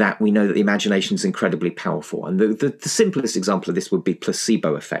that we know that the imagination is incredibly powerful. And the simplest example of this would be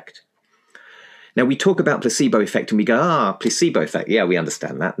placebo effect. Now, we talk about placebo effect and we go, placebo effect. Yeah, we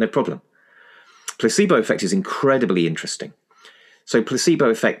understand that. No problem. Placebo effect is incredibly interesting. So placebo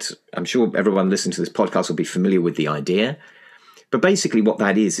effect, I'm sure everyone listening to this podcast will be familiar with the idea. But basically what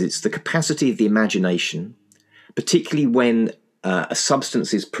that is, it's the capacity of the imagination, particularly when a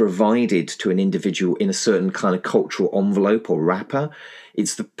substance is provided to an individual in a certain kind of cultural envelope or wrapper.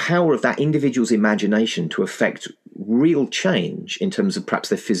 It's the power of that individual's imagination to affect real change in terms of perhaps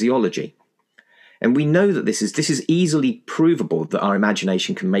their physiology. And we know that this is easily provable that our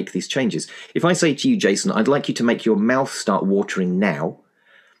imagination can make these changes. If I say to you, Jason, I'd like you to make your mouth start watering now,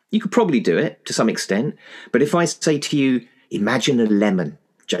 you could probably do it to some extent. But if I say to you, imagine a lemon,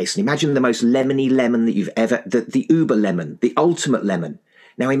 Jason, imagine the most lemony lemon that you've ever, the uber lemon, the ultimate lemon.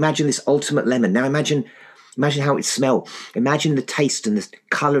 Now imagine this ultimate lemon. Now imagine how it smells. Imagine the taste and the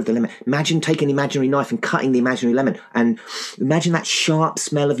colour of the lemon. Imagine taking an imaginary knife and cutting the imaginary lemon. And imagine that sharp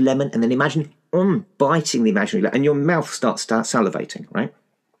smell of lemon. And then imagine biting the imaginary lemon. And your mouth starts salivating, right?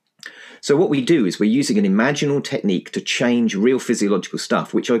 So what we do is we're using an imaginal technique to change real physiological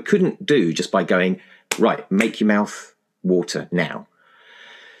stuff, which I couldn't do just by going, right, make your mouth water now.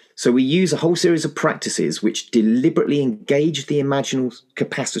 So we use a whole series of practices which deliberately engage the imaginal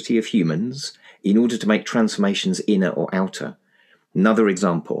capacity of humans in order to make transformations inner or outer. Another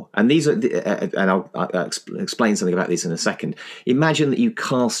example, and these are, and I'll explain something about this in a second. Imagine that you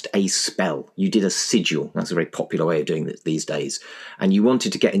cast a spell. You did a sigil. That's a very popular way of doing it these days. And you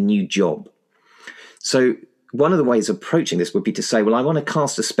wanted to get a new job. So one of the ways of approaching this would be to say, well, I want to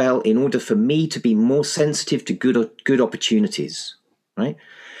cast a spell in order for me to be more sensitive to good opportunities, right?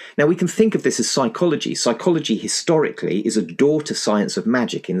 Now, we can think of this as psychology. Psychology, historically, is a daughter science of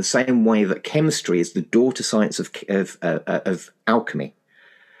magic in the same way that chemistry is the daughter science of alchemy.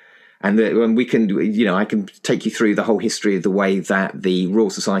 And we can, I can take you through the whole history of the way that the Royal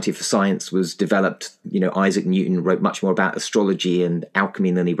Society for Science was developed. Isaac Newton wrote much more about astrology and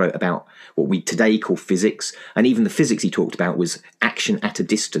alchemy than he wrote about what we today call physics. And even the physics he talked about was action at a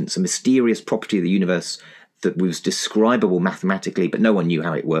distance, a mysterious property of the universe that was describable mathematically, but no one knew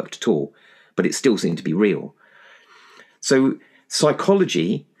how it worked at all. But it still seemed to be real. So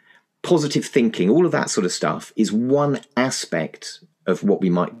psychology, positive thinking, all of that sort of stuff is one aspect of what we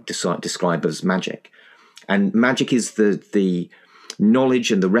might describe as magic. And magic is the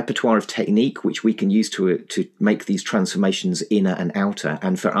knowledge and the repertoire of technique which we can use to make these transformations inner and outer.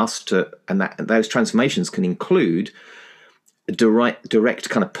 And for us those transformations can include a direct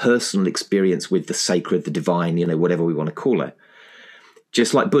kind of personal experience with the sacred, the divine, whatever we want to call it.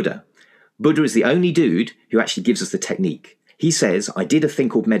 Just like Buddha. Buddha is the only dude who actually gives us the technique. He says, I did a thing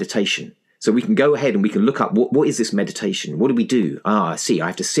called meditation. So we can go ahead and we can look up, what is this meditation? What do we do? I see, I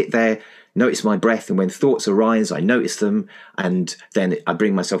have to sit there, notice my breath, and when thoughts arise, I notice them, and then I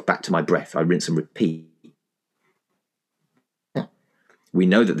bring myself back to my breath. I rinse and repeat. We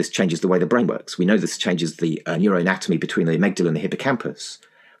know that this changes the way the brain works. We know this changes the neuroanatomy between the amygdala and the hippocampus.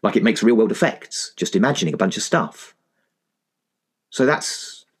 Like it makes real-world effects, just imagining a bunch of stuff. So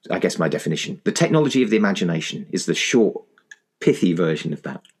that's, I guess, my definition. The technology of the imagination is the short, pithy version of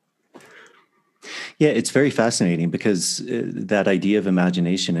that. Yeah, it's very fascinating because that idea of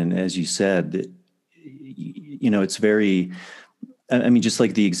imagination, and as you said, it's very, just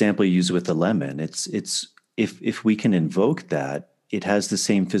like the example you used with the lemon, it's if we can invoke that, it has the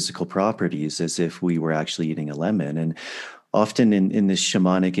same physical properties as if we were actually eating a lemon. And often in this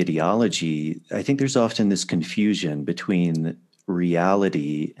shamanic ideology, I think there's often this confusion between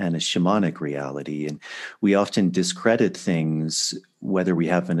reality and a shamanic reality. And we often discredit things, whether we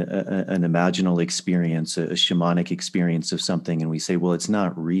have an imaginal experience, a shamanic experience of something, and we say, well, it's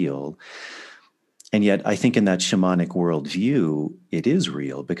not real. And yet, I think in that shamanic worldview, it is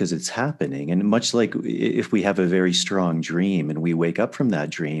real because it's happening. And much like if we have a very strong dream and we wake up from that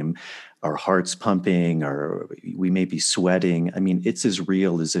dream, our heart's pumping or we may be sweating. I mean, it's as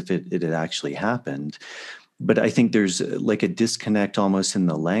real as if it had actually happened. But I think there's like a disconnect almost in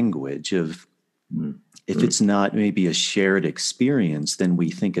the language of if it's not maybe a shared experience, then we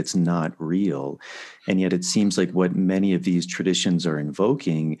think it's not real. And yet it seems like what many of these traditions are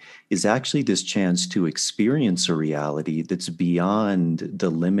invoking is actually this chance to experience a reality that's beyond the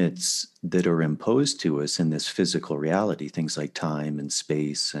limits that are imposed to us in this physical reality, things like time and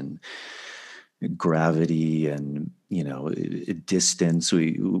space and gravity and, distance.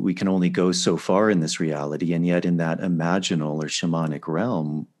 We can only go so far in this reality. And yet in that imaginal or shamanic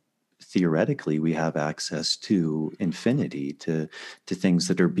realm, theoretically, we have access to infinity, to things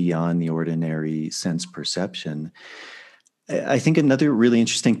that are beyond the ordinary sense perception. I think another really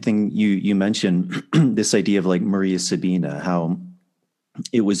interesting thing you mentioned, this idea of like Maria Sabina, how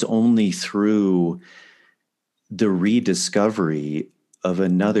it was only through the rediscovery of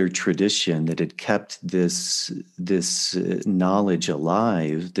another tradition that had kept this knowledge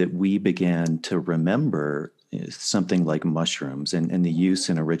alive that we began to remember something like mushrooms and the use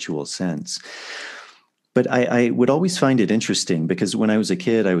in a ritual sense. But I would always find it interesting because when I was a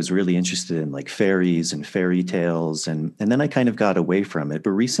kid, I was really interested in like fairies and fairy tales. And then I kind of got away from it.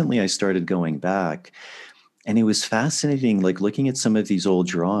 But recently I started going back and it was fascinating, like looking at some of these old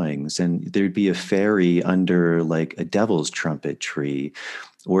drawings, and there'd be a fairy under like a devil's trumpet tree,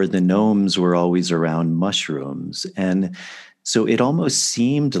 or the gnomes were always around mushrooms. And so it almost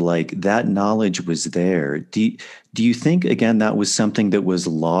seemed like that knowledge was there. Do you think, again, that was something that was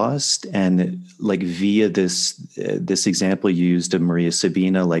lost? And like via this example you used of Maria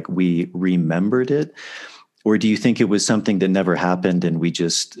Sabina, like we remembered it? Or do you think it was something that never happened and we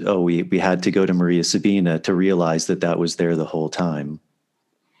just, we had to go to Maria Sabina to realize that was there the whole time?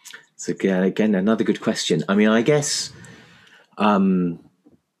 So again, another good question. I mean, I guess in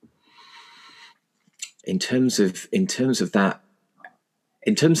terms of the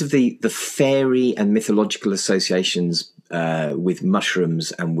fairy and mythological associations with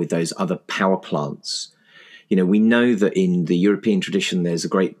mushrooms and with those other power plants, we know that in the European tradition, there's a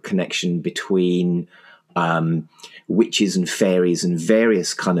great connection between witches and fairies and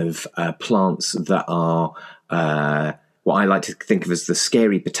various kind of plants that are what I like to think of as the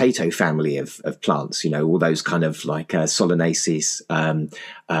scary potato family of plants, all those kind of like solanaceae,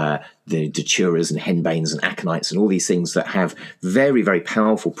 the daturas and henbanes and aconites and all these things that have very, very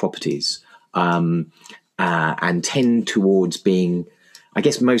powerful properties and tend towards being, I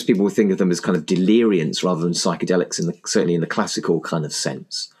guess most people would think of them as kind of deliriants rather than psychedelics, certainly in the classical kind of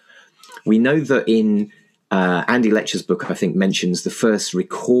sense. We know that in Andy Letcher's book, I think, mentions the first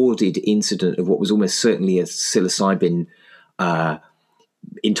recorded incident of what was almost certainly a psilocybin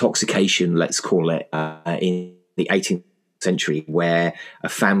intoxication, let's call it, in the 18th century, where a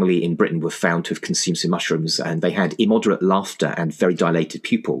family in Britain were found to have consumed some mushrooms and they had immoderate laughter and very dilated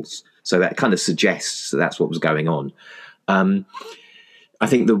pupils. So that kind of suggests that that's what was going on. I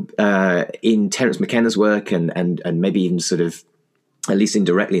think in Terence McKenna's work and maybe even sort of, at least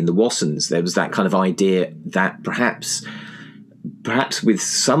indirectly in the Wassons, there was that kind of idea that perhaps with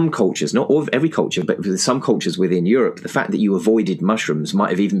some cultures, not all of every culture, but with some cultures within Europe, the fact that you avoided mushrooms might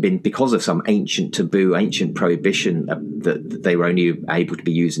have even been because of some ancient taboo, ancient prohibition that they were only able to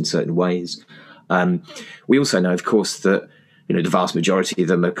be used in certain ways. We also know, of course, that the vast majority of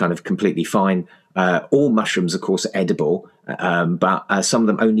them are kind of completely fine. All mushrooms, of course, are edible, but some of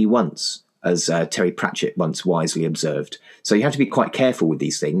them only once, as Terry Pratchett once wisely observed. So you have to be quite careful with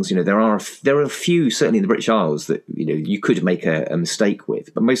these things. There are a few, certainly in the British Isles, that you could make a mistake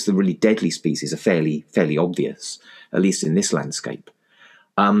with, but most of the really deadly species are fairly obvious, at least in this landscape.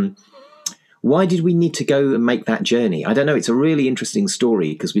 Why did we need to go and make that journey? I don't know. It's a really interesting story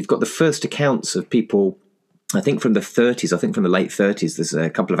because we've got the first accounts of people, I think from the 30s, from the late 30s. There's a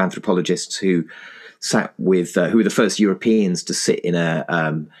couple of anthropologists who sat with, who were the first Europeans to sit in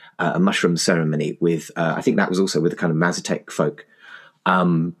a mushroom ceremony with, I think that was also with the kind of Mazatec folk.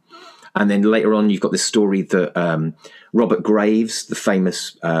 And then later on, you've got this story that Robert Graves, the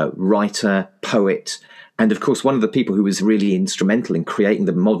famous writer, poet, and of course, one of the people who was really instrumental in creating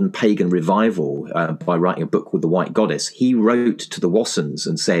the modern pagan revival by writing a book called The White Goddess, he wrote to the Wassons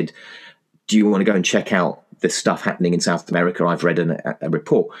and said, do you want to go and check out this stuff happening in South America? I've read a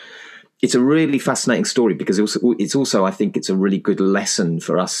report. It's a really fascinating story because it's also, I think it's a really good lesson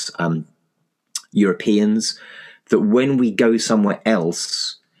for us Europeans that when we go somewhere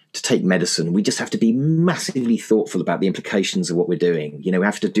else, to take medicine, we just have to be massively thoughtful about the implications of what we're doing. We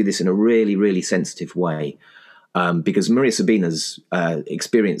have to do this in a really, really sensitive way. Because Maria Sabina's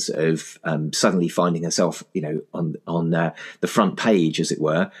experience of suddenly finding herself, on the front page, as it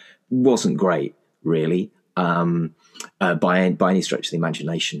were, wasn't great, really, by any stretch of the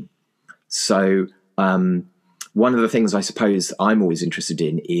imagination. So one of the things I suppose I'm always interested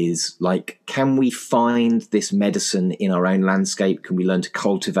in is, like, can we find this medicine in our own landscape? Can we learn to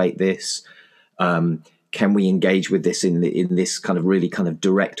cultivate this? Can we engage with this in this kind of really kind of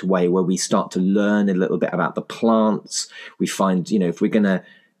direct way, where we start to learn a little bit about the plants? We find, if we're going to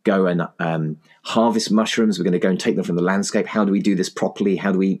go and harvest mushrooms, we're going to go and take them from the landscape. How do we do this properly?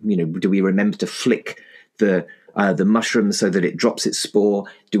 How do we, do we remember to flick the mushroom so that it drops its spore?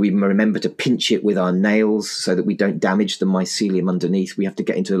 Do we remember to pinch it with our nails so that we don't damage the mycelium underneath? We have to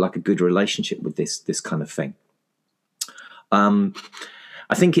get into like a good relationship with this kind of thing. I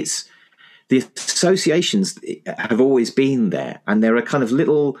think the associations have always been there, and there are kind of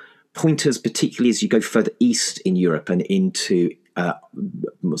little pointers, particularly as you go further east in Europe and into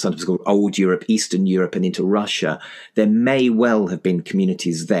what's sometimes called Old Europe, Eastern Europe, and into Russia. There may well have been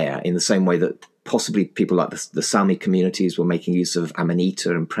communities there, in the same way that possibly people like the Sami communities were making use of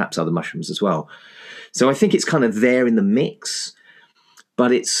amanita and perhaps other mushrooms as well. So I think it's kind of there in the mix,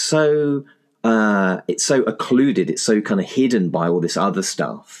 but it's so occluded, it's so kind of hidden by all this other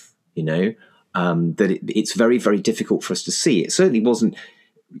stuff, that it's very, very difficult for us to see. It certainly wasn't,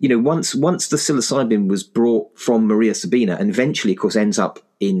 once the psilocybin was brought from Maria Sabina and eventually, of course, ends up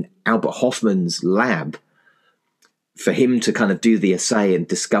in Albert Hofmann's lab, for him to kind of do the assay and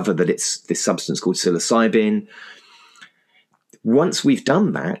discover that it's this substance called psilocybin. Once we've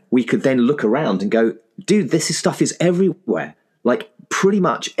done that, we could then look around and go, dude, this stuff is everywhere. Like pretty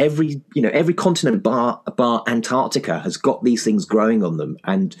much every continent bar Antarctica has got these things growing on them.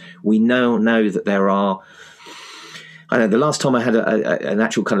 And we know that there are, I know the last time I had an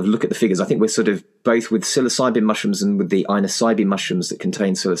actual kind of look at the figures, I think we're sort of both with psilocybin mushrooms and with the inosibin mushrooms that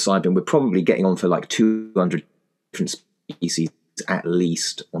contain psilocybin, we're probably getting on for like 200 different species at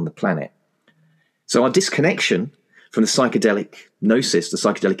least on the planet. So our disconnection from the psychedelic gnosis, the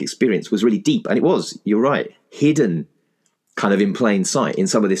psychedelic experience, was really deep. And it was, you're right, hidden kind of in plain sight in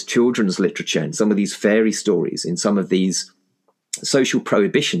some of this children's literature, in some of these fairy stories, in some of these social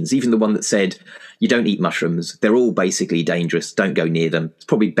prohibitions, even the one that said, you don't eat mushrooms, they're all basically dangerous, don't go near them. It's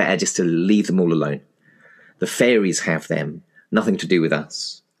probably better just to leave them all alone. The fairies have them, nothing to do with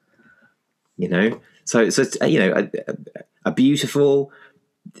us. So it's a beautiful,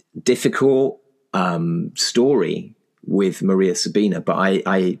 difficult story with Maria Sabina, but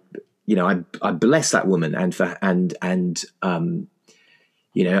I bless that woman, I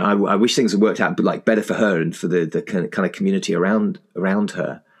wish things had worked out like better for her and for the kind of community around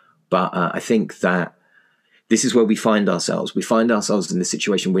her. But I think that this is where we find ourselves. We find ourselves in this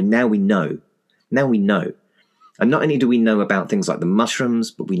situation where now we know. And not only do we know about things like the mushrooms,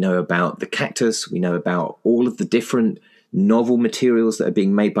 but we know about the cactus. We know about all of the different novel materials that are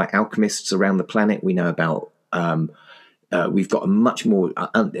being made by alchemists around the planet. We know about we've got a much more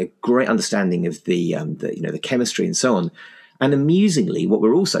a great understanding of the chemistry and so on. And amusingly, what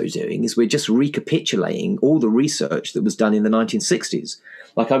we're also doing is we're just recapitulating all the research that was done in the 1960s.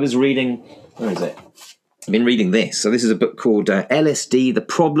 Like I was reading, where is it? I've been reading this. So this is a book called LSD, The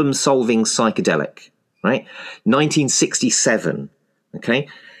Problem-Solving Psychedelic, right? 1967, okay?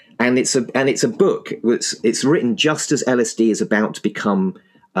 And it's a book. It's written just as LSD is about to become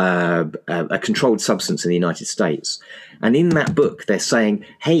a controlled substance in the United States. And in that book, they're saying,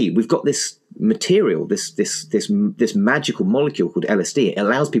 hey, we've got this material, this magical molecule called LSD. It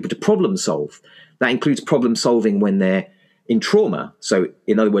allows people to problem solve. That includes problem solving when they're in trauma. So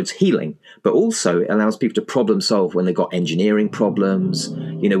in other words, healing, but also it allows people to problem solve when they've got engineering problems.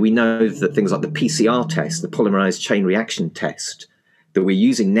 We know that things like the PCR test, the polymerase chain reaction test that we're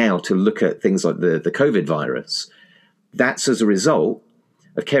using now to look at things like the COVID virus, that's as a result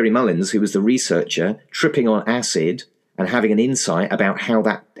of Kerry Mullins, who was the researcher, tripping on acid and having an insight about how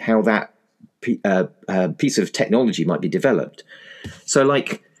that piece of technology might be developed. So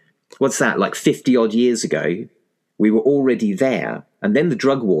like, what's that? Like 50 odd years ago, we were already there. And then the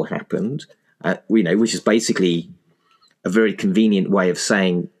drug war happened, which is basically a very convenient way of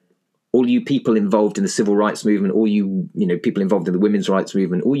saying, all you people involved in the civil rights movement, all you people involved in the women's rights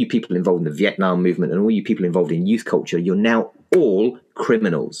movement, all you people involved in the Vietnam movement, and all you people involved in youth culture, you're now all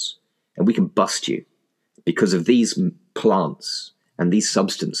criminals. And we can bust you because of these plants and these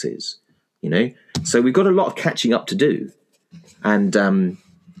substances, So we've got a lot of catching up to do. And,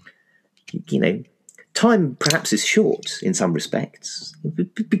 time perhaps is short in some respects.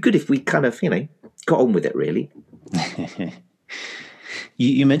 It'd be good if we kind of, got on with it, really.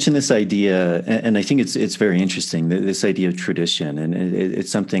 You mentioned this idea, and I think it's very interesting, this idea of tradition, and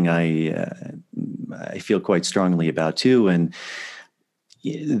it's something I feel quite strongly about too. And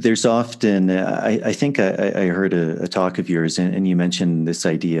there's often, I think I heard a talk of yours, and you mentioned this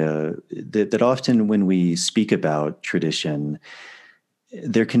idea that often when we speak about tradition,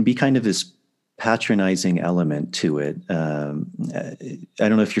 there can be kind of this patronizing element to it. I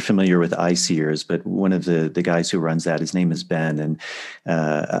don't know if you're familiar with iSeers, but one of the guys who runs that, his name is Ben, and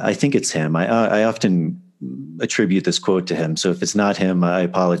I think it's him. I often attribute this quote to him, so if it's not him, I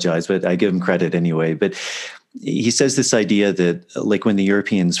apologize, but I give him credit anyway. But he says this idea that, like, when the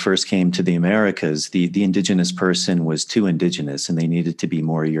Europeans first came to the Americas, the indigenous person was too indigenous and they needed to be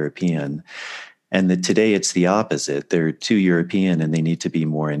more European. And that today it's the opposite. They're too European and they need to be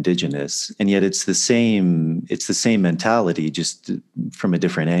more indigenous. And yet it's the same mentality, just from a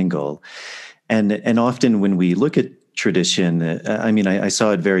different angle. And often when we look at tradition, I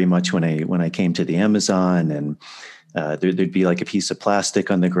saw it very much when I came to the Amazon, and there'd be like a piece of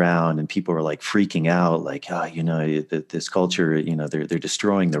plastic on the ground and people were like freaking out, like, this culture, they're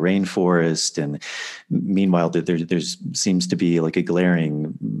destroying the rainforest. And meanwhile, there seems to be like a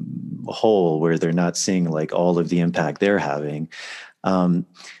glaring hole where they're not seeing like all of the impact they're having.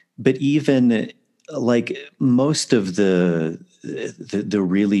 But even like most of the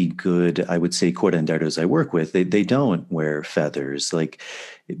really good, I would say, curanderos I work with, they don't wear feathers. Like,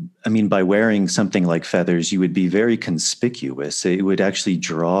 by wearing something like feathers, you would be very conspicuous. It would actually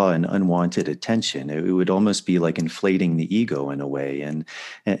draw an unwanted attention. It would almost be like inflating the ego in a way. And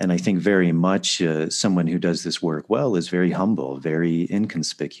I think very much someone who does this work well is very humble, very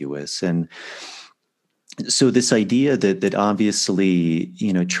inconspicuous. And so this idea that obviously,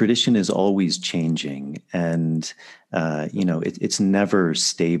 tradition is always changing, and it's never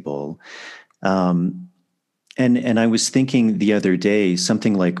stable. And I was thinking the other day,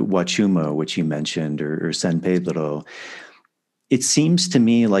 something like Huachumo, which you mentioned, or San Pedro. It seems to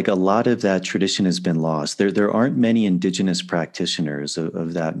me like a lot of that tradition has been lost. There aren't many indigenous practitioners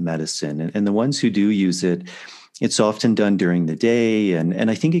of that medicine, and the ones who do use it, it's often done during the day, and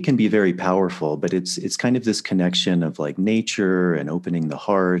I think it can be very powerful, but it's kind of this connection of like nature and opening the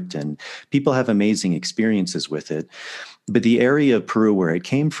heart, and people have amazing experiences with it. But the area of Peru where it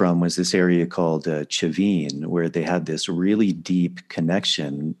came from was this area called Chavin, where they had this really deep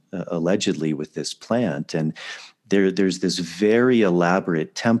connection, allegedly, with this plant. And there's this very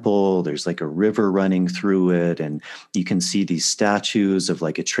elaborate temple. There's like a river running through it. And you can see these statues of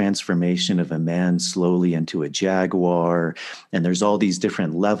like a transformation of a man slowly into a jaguar. And there's all these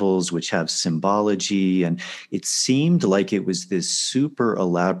different levels which have symbology. And it seemed like it was this super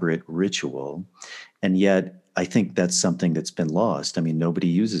elaborate ritual. And yet, I think that's something that's been lost. Nobody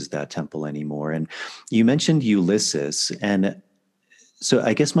uses that temple anymore. And you mentioned Ulysses. And so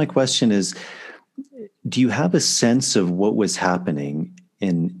I guess my question is, do you have a sense of what was happening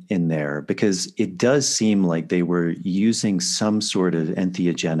in there? Because it does seem like they were using some sort of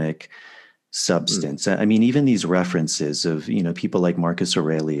entheogenic substance. Even these references of, people like Marcus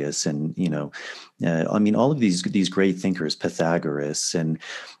Aurelius and, all of these great thinkers, Pythagoras, and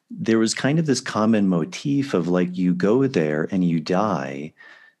there was kind of this common motif of like, you go there and you die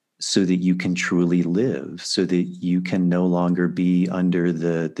so that you can truly live, so that you can no longer be under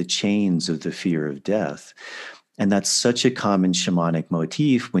the chains of the fear of death. And that's such a common shamanic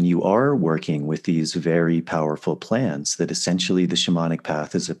motif when you are working with these very powerful plants, that essentially the shamanic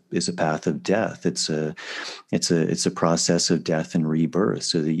path is a path of death. It's a process of death and rebirth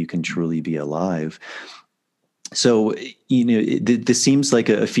so that you can truly be alive. So, this seems like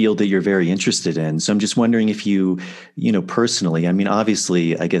a field that you're very interested in. So I'm just wondering if you, personally,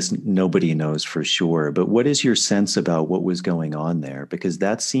 obviously, I guess nobody knows for sure, but what is your sense about what was going on there? Because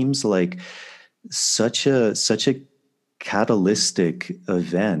that seems like such a catalytic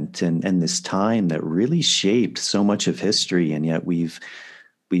event and this time that really shaped so much of history. And yet we've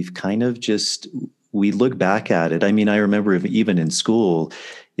kind of we look back at it. I remember even in school,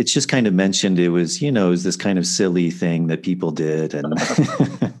 it's just kind of mentioned it was, it was this kind of silly thing that people did. And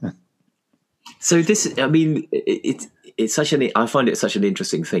so this, it's I find it such an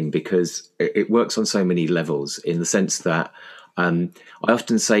interesting thing because it works on so many levels, in the sense that I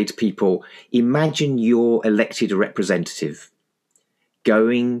often say to people, imagine you're elected a representative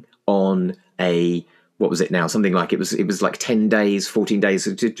going on a what was it now? Something like it was like 10 days, 14 days,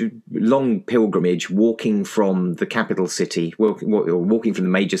 long pilgrimage, walking from the capital city, walking from the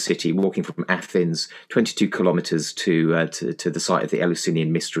major city, walking from Athens, 22 kilometers to the site of the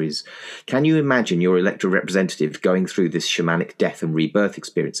Eleusinian Mysteries. Can you imagine your elected representative going through this shamanic death and rebirth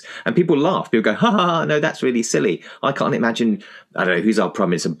experience? And people laugh. People go, ha ha ha, no, that's really silly. I can't imagine, I don't know, who's our Prime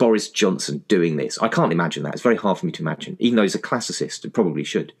Minister, Boris Johnson doing this. I can't imagine that. It's very hard for me to imagine, even though he's a classicist, it probably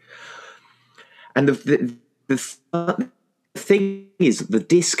should. And the thing is the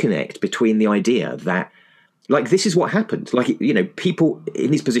disconnect between the idea that, like, this is what happened. Like, you know, people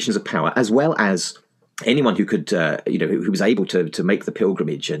in these positions of power, as well as anyone who could, who was able to make the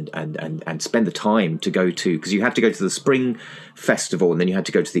pilgrimage and spend the time to go to, because you had to go to the spring festival and then you had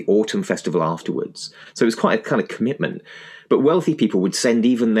to go to the autumn festival afterwards. So it was quite a kind of commitment. But wealthy people would send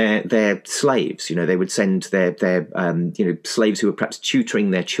even their slaves. You know, they would send their slaves who were perhaps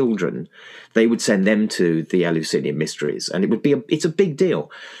tutoring their children. They would send them to the Eleusinian Mysteries, and it's a big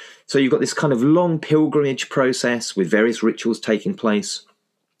deal. So you've got this kind of long pilgrimage process with various rituals taking place.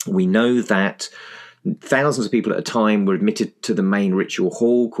 We know that thousands of people at a time were admitted to the main ritual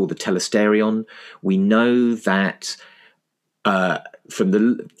hall called the Telesterion. We know that from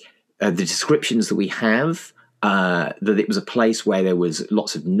the descriptions that we have, that it was a place where there was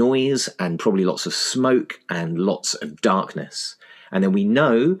lots of noise and probably lots of smoke and lots of darkness. And then we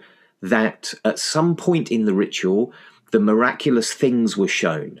know that at some point in the ritual, the miraculous things were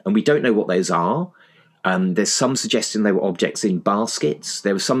shown. And we don't know what those are. There's some suggestion they were objects in baskets.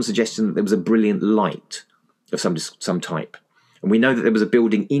 There was some suggestion that there was a brilliant light of some type. And we know that there was a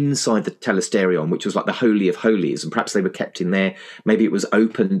building inside the Telesterion, which was like the Holy of Holies, and perhaps they were kept in there. Maybe it was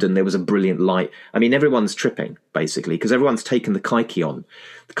opened and there was a brilliant light. I mean, everyone's tripping, basically, because everyone's taken the kykeon.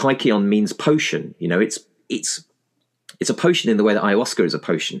 The kykeon means potion. You know, it's a potion in the way that ayahuasca is a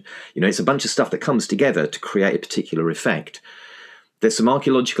potion. You know, it's a bunch of stuff that comes together to create a particular effect. There's some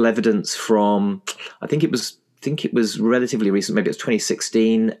archaeological evidence from, I think it was relatively recent, maybe it was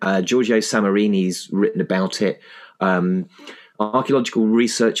 2016. Giorgio Samarini's written about it. Archaeological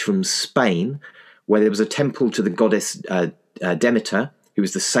research from Spain, where there was a temple to the goddess Demeter, who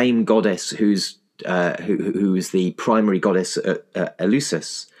was the same goddess who is the primary goddess at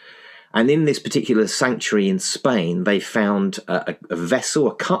Eleusis. And in this particular sanctuary in Spain, they found a vessel,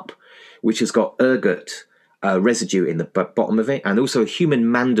 a cup, which has got ergot residue in the bottom of it, and also a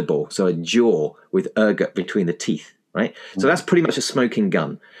human mandible, so a jaw with ergot between the teeth, right? So that's pretty much a smoking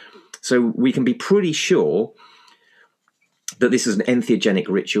gun. So we can be pretty sure that this is an entheogenic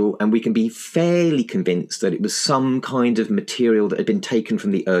ritual, and we can be fairly convinced that it was some kind of material that had been taken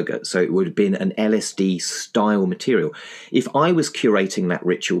from the ergot, so it would have been an LSD-style material. If I was curating that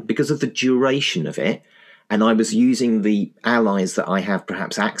ritual, because of the duration of it, and I was using the allies that I have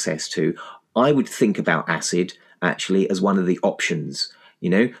perhaps access to, I would think about acid, actually, as one of the options. You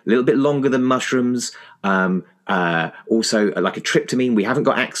know, a little bit longer than mushrooms, also like a tryptamine. We haven't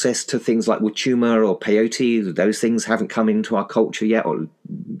got access to things like wachuma or peyote. Those things haven't come into our culture yet, or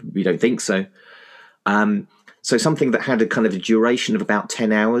we don't think so. So something that had a kind of a duration of about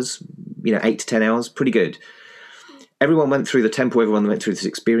 10 hours, 8 to 10 hours, pretty good. Everyone went through the temple, everyone went through this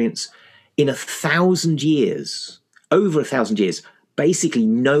experience. In 1,000 years, over 1,000 years, basically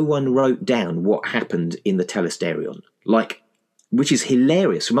no one wrote down what happened in the Telesterion. Which is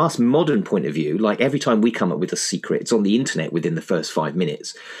hilarious from our modern point of view. Like, every time we come up with a secret, it's on the internet within the first 5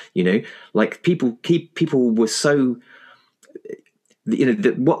 minutes. You know, like people were so,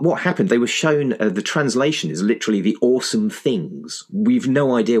 what happened? They were shown, the translation is literally the awesome things. We've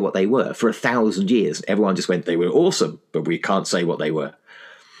no idea what they were. For 1,000 years, everyone just went, they were awesome, but we can't say what they were.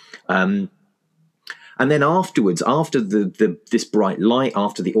 And then afterwards, after this bright light,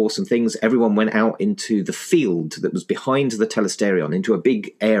 after the awesome things, everyone went out into the field that was behind the Telesterion, into a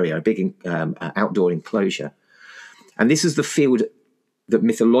big area, a big outdoor enclosure. And this is the field that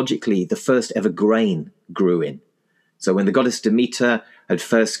mythologically the first ever grain grew in. So when the goddess Demeter had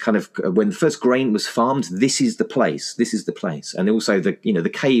first when the first grain was farmed, this is the place. This is the place. And also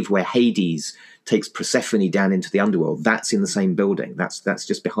the cave where Hades takes Persephone down into the underworld. That's in the same building. That's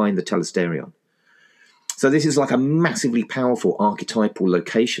just behind the Telesterion. So this is like a massively powerful archetypal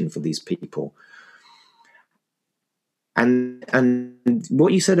location for these people. And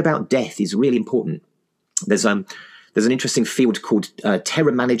what you said about death is really important. There's an interesting field called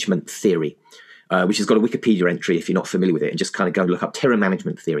terror management theory, which has got a Wikipedia entry if you're not familiar with it, and just kind of go and look up terror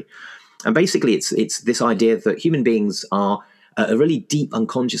management theory. And basically it's this idea that human beings are, at a really deep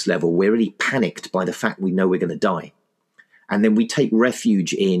unconscious level, we're really panicked by the fact we know we're going to die. And then we take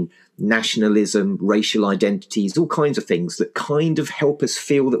refuge in nationalism, racial identities, all kinds of things that kind of help us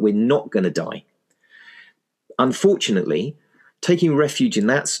feel that we're not going to die. unfortunately, taking refuge in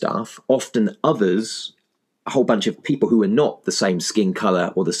that stuff, often others, a whole bunch of people who are not the same skin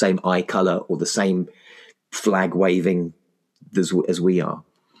color or the same eye color or the same flag waving as we are.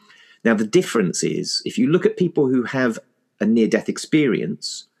 Now, the difference is, if you look at people who have a near-death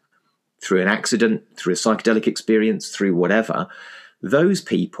experience through an accident, through a psychedelic experience, through whatever, those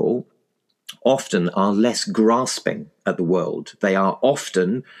people often are less grasping at the world. They are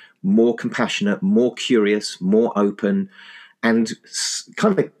often more compassionate, more curious, more open, and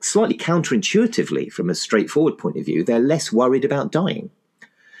kind of slightly counterintuitively, from a straightforward point of view, they're less worried about dying.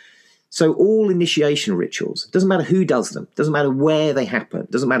 So all initiation rituals, doesn't matter who does them, doesn't matter where they happen,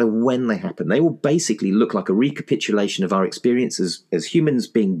 doesn't matter when they happen, they all basically look like a recapitulation of our experiences as humans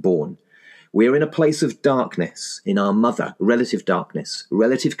being born. We're in a place of darkness in our mother, relative darkness,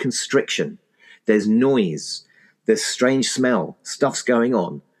 relative constriction. There's noise, there's strange smell, stuff's going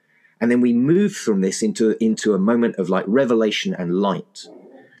on. And then we move from this into a moment of like revelation and light.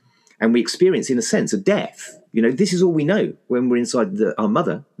 And we experience, in a sense, a death. You know, this is all we know when we're inside our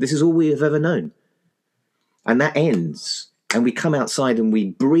mother. This is all we have ever known. And that ends. And we come outside and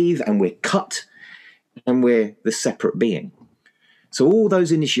we breathe and we're cut and we're the separate being. So all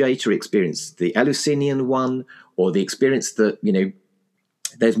those initiatory experiences, the Eleusinian one, or the experience that, you know,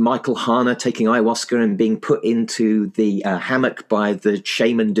 there's Michael Hana taking ayahuasca and being put into the hammock by the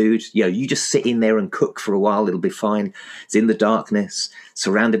shaman dude. You know, you just sit in there and cook for a while. It'll be fine. It's in the darkness,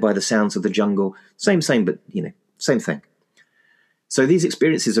 surrounded by the sounds of the jungle. Same, but, you know, same thing. So these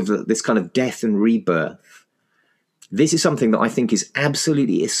experiences of this kind of death and rebirth, this is something that I think is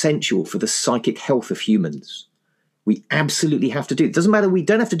absolutely essential for the psychic health of humans. We absolutely have to do it. It doesn't matter. We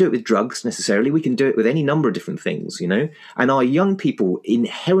don't have to do it with drugs necessarily. We can do it with any number of different things, you know. And our young people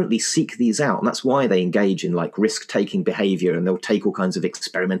inherently seek these out. And that's why they engage in like risk-taking behavior. And they'll take all kinds of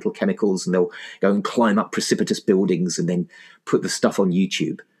experimental chemicals and they'll go and climb up precipitous buildings and then put the stuff on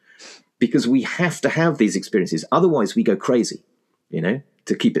YouTube. Because we have to have these experiences. Otherwise, we go crazy, you know,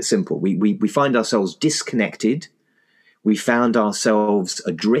 to keep it simple. We find ourselves disconnected. We found ourselves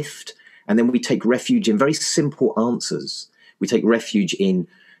adrift. And then we take refuge in very simple answers. We take refuge in,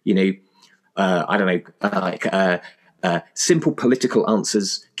 you know, simple political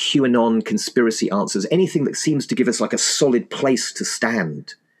answers, QAnon conspiracy answers, anything that seems to give us like a solid place to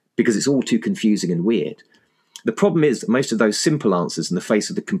stand, because it's all too confusing and weird. The problem is that most of those simple answers in the face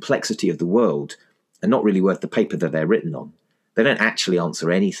of the complexity of the world are not really worth the paper that they're written on. They don't actually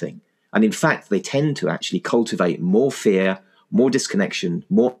answer anything. And in fact, they tend to actually cultivate more fear, more disconnection,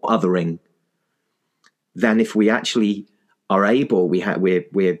 more othering, than if we actually are able,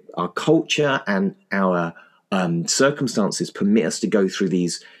 we're our culture and our circumstances permit us to go through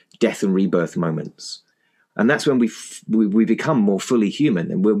these death and rebirth moments. And that's when we become more fully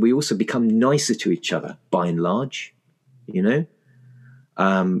human, and we also become nicer to each other, by and large, you know.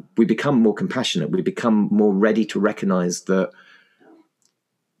 We become more compassionate. We become more ready to recognize that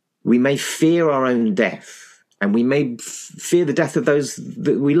we may fear our own death, and we may fear the death of those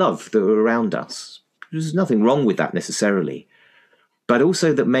that we love, that are around us. There's nothing wrong with that necessarily. But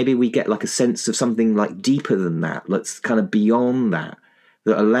also that maybe we get like a sense of something like deeper than that, that's kind of beyond that,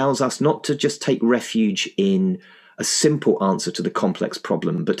 that allows us not to just take refuge in a simple answer to the complex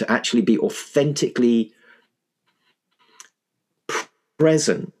problem, but to actually be authentically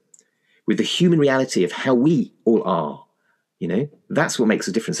present with the human reality of how we all are. You know, that's what makes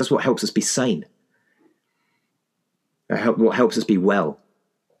a difference. That's what helps us be sane. What helps us be well.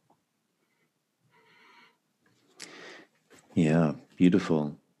 Yeah,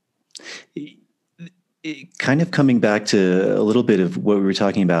 beautiful. Kind of coming back to a little bit of what we were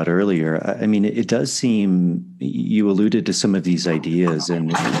talking about earlier, I mean, it does seem, you alluded to some of these ideas,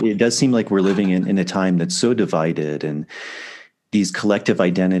 and it does seem like we're living in a time that's so divided, and these collective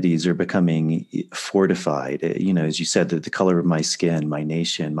identities are becoming fortified. You know, as you said, the color of my skin, my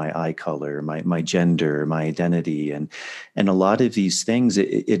nation, my eye color, my gender, my identity, and a lot of these things.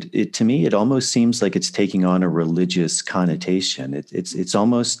 It to me, it almost seems like it's taking on a religious connotation. It's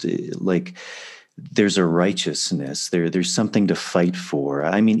almost like there's a righteousness there's something to fight for.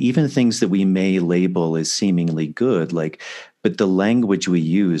 I mean, even things that we may label as seemingly good, like, but the language we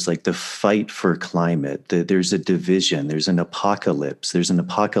use, like the fight for climate, there's a division, there's an apocalypse, there's an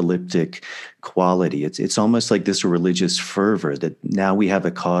apocalyptic quality. It's almost like this religious fervor that now we have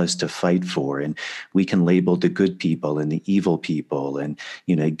a cause to fight for, and we can label the good people and the evil people, and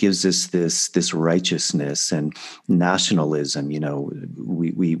you know, it gives us this righteousness and nationalism. You know,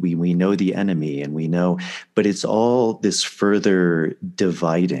 we know the enemy, and we know, but it's all this further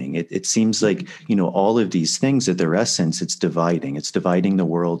dividing. It seems like, you know, all of these things at their essence, it's dividing. It's dividing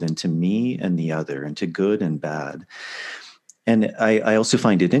the world into me and the other, into good and bad. And I also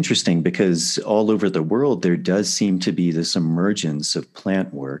find it interesting because all over the world, there does seem to be this emergence of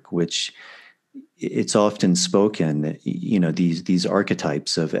plant work, which it's often spoken, these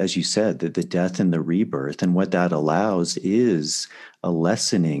archetypes of, as you said, the death and the rebirth. And what that allows is a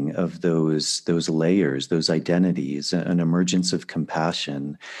lessening of those layers, those identities, an emergence of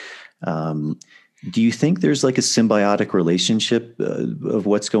compassion. Do you think there's like a symbiotic relationship of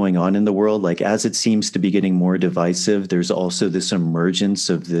what's going on in the world? Like, as it seems to be getting more divisive, there's also this emergence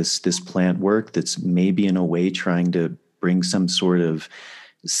of this plant work that's maybe in a way trying to bring some sort of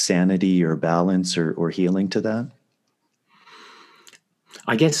sanity or balance or healing to that?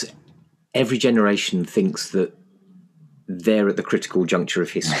 I guess every generation thinks that they're at the critical juncture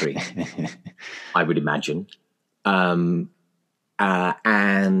of history, I would imagine. And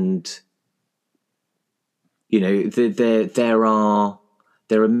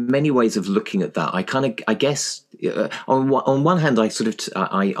there are many ways of looking at that. I guess on one hand,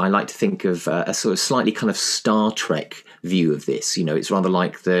 I like to think of a sort of slightly kind of Star Trek view of this. It's rather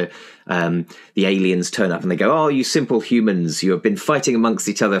like the aliens turn up and they go, "Oh, you simple humans, you have been fighting amongst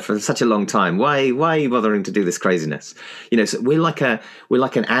each other for such a long time. Why are you bothering to do this craziness?" So we're like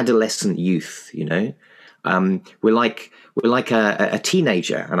an adolescent youth. We're like a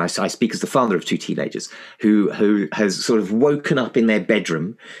teenager, and I speak as the father of two teenagers who has sort of woken up in their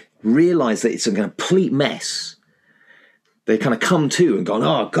bedroom, realised that it's a complete mess. They kind of come to and gone,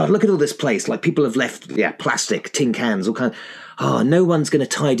 "Oh God, look at all this place! Like people have left, plastic, tin cans, all kind. Oh, no one's going to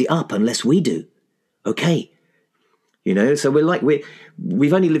tidy up unless we do. Okay, So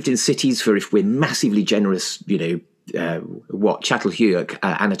we've only lived in cities for, if we're massively generous, Çatalhöyük,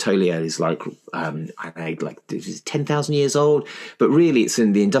 Anatolia is like 10,000 years old, but really it's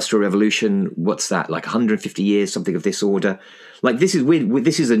in the Industrial Revolution. What's that, like 150 years, something of this order? Like this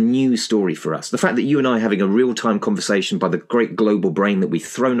is a new story for us. The fact that you and I are having a real-time conversation by the great global brain that we've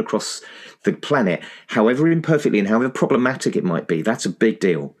thrown across the planet, however imperfectly and however problematic it might be, that's a big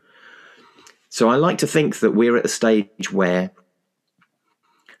deal. So I like to think that we're at a stage where,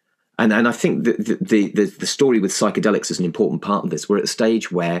 and I think that the story with psychedelics is an important part of this. We're at a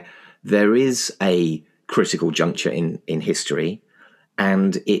stage where there is a critical juncture in history,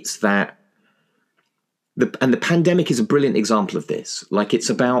 and it's that the pandemic is a brilliant example of this. Like,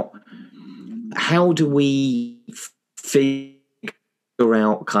 it's about how do we figure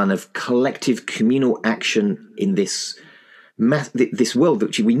out kind of collective communal action in this world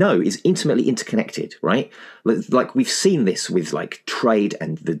which we know is intimately interconnected, right? Like we've seen this with like trade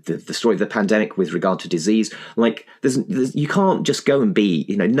and the story of the pandemic with regard to disease. Like there's you can't just go and be,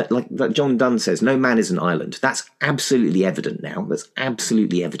 like John Donne says, no man is an island. That's absolutely evident now. That's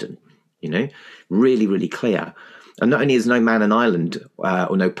absolutely evident, really, really clear. And not only is no man an island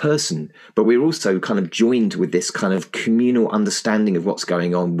or no person, but we're also kind of joined with this kind of communal understanding of what's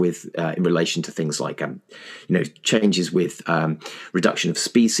going on with in relation to things like, changes with reduction of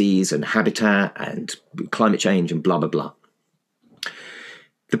species and habitat and climate change and blah, blah, blah.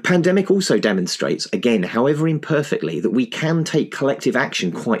 The pandemic also demonstrates, again, however imperfectly, that we can take collective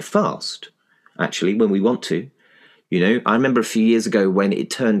action quite fast, actually, when we want to. I remember a few years ago when it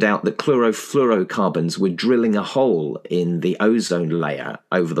turned out that chlorofluorocarbons were drilling a hole in the ozone layer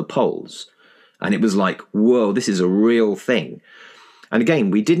over the poles. And it was like, whoa, this is a real thing. And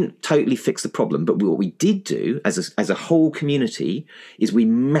again, we didn't totally fix the problem, but what we did do as a whole community is we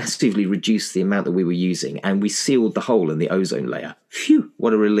massively reduced the amount that we were using, and we sealed the hole in the ozone layer. Phew,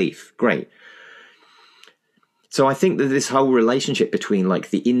 what a relief. Great. So I think that this whole relationship between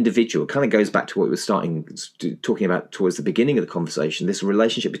like the individual kind of goes back to what we were talking about towards the beginning of the conversation, this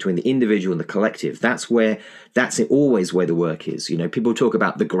relationship between the individual and the collective. That's always where the work is. People talk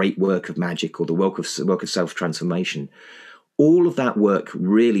about the great work of magic or the work of self-transformation. All of that work,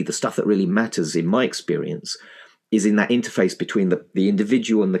 really, the stuff that really matters in my experience, is in that interface between the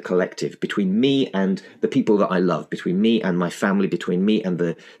individual and the collective, between me and the people that I love, between me and my family, between me and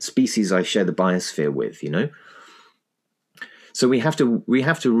the species I share the biosphere with, So we have to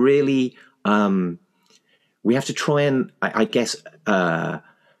really we have to try and I guess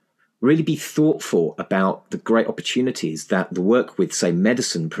really be thoughtful about the great opportunities that the work with, say,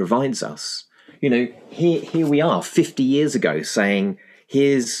 medicine provides us. Here we are 50 years ago saying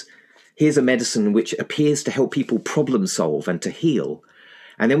here's a medicine which appears to help people problem solve and to heal.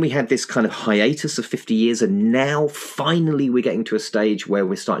 And then we had this kind of hiatus of 50 years, and now finally we're getting to a stage where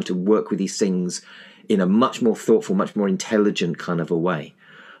we're starting to work with these things in a much more thoughtful, much more intelligent kind of a way.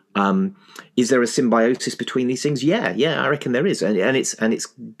 Is there a symbiosis between these things? Yeah, I reckon there is, and it's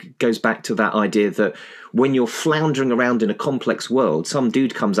goes back to that idea that when you're floundering around in a complex world, some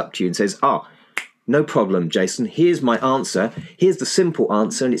dude comes up to you and says, no problem, Jason. Here's my answer. Here's the simple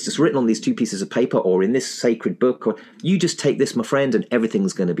answer, and it's just written on these 2 pieces of paper or in this sacred book. Or you just take this, my friend, and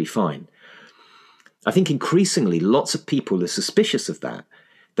everything's going to be fine. I think increasingly lots of people are suspicious of that.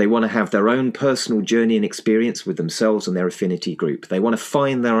 They want to have their own personal journey and experience with themselves and their affinity group. They want to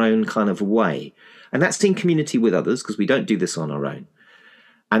find their own kind of way. And that's in community with others, because we don't do this on our own.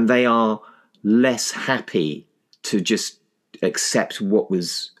 And they are less happy to just accept what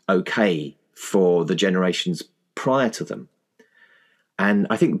was okay for the generations prior to them. And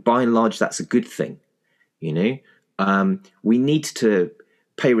I think by and large, that's a good thing. We need to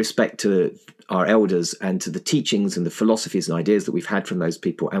pay respect to our elders and to the teachings and the philosophies and ideas that we've had from those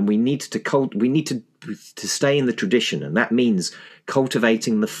people. And we need to stay in the tradition. And that means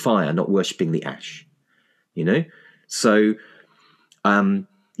cultivating the fire, not worshipping the ash, So,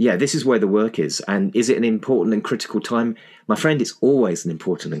 this is where the work is. And is it an important and critical time? My friend, it's always an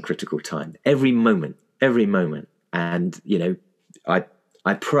important and critical time. Every moment. And,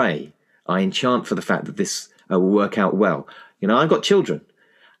 I pray, I enchant for the fact that this will work out well. I've got children,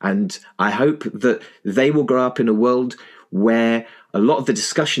 and I hope that they will grow up in a world where a lot of the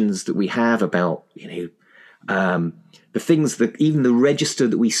discussions that we have about, the things that even the register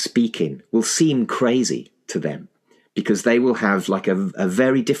that we speak in will seem crazy to them, because they will have like a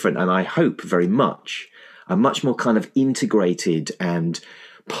very different, and I hope very much, a much more kind of integrated and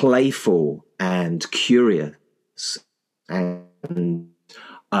playful and curious and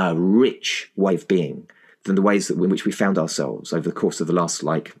rich way of being than the ways in which we found ourselves over the course of the last,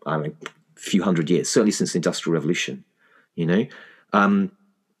 few hundred years, certainly since the Industrial Revolution. If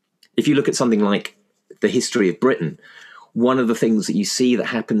you look at something like the history of Britain, one of the things that you see that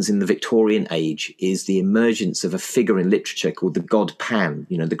happens in the Victorian age is the emergence of a figure in literature called the god Pan,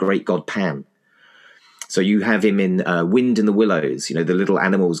 the great god Pan. So you have him in Wind in the Willows, the little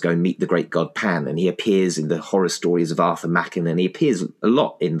animals go and meet the great god Pan, and he appears in the horror stories of Arthur Machen, and he appears a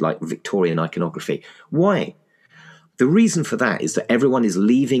lot in Victorian iconography. Why? The reason for that is that everyone is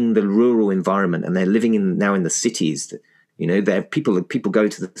leaving the rural environment and they're living now in the cities. People go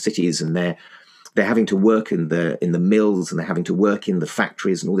to the cities and they're having to work in the mills, and they're having to work in the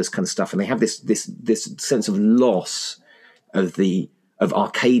factories and all this kind of stuff, and they have this sense of loss of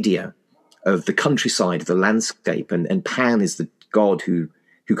Arcadia, of the countryside, of the landscape, and Pan is the god who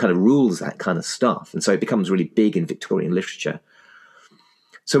kind of rules that kind of stuff, and so it becomes really big in Victorian literature.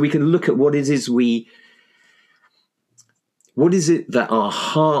 So we can look at what is it that our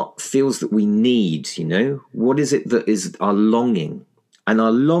heart feels that we need, what is it that is our longing, and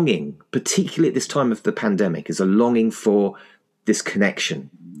our longing, particularly at this time of the pandemic, is a longing for this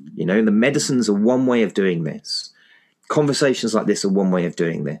connection. The medicines are one way of doing this. Conversations like this are one way of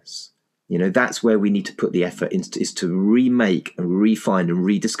doing this. That's where we need to put the effort in, is to remake and refine and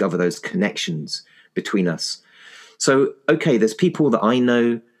rediscover those connections between us. So, okay, there's people that I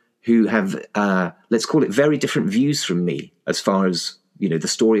know who have, let's call it, very different views from me as far as, the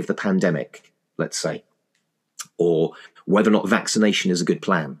story of the pandemic, let's say, or whether or not vaccination is a good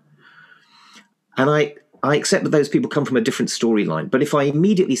plan. And I accept that those people come from a different storyline. But if I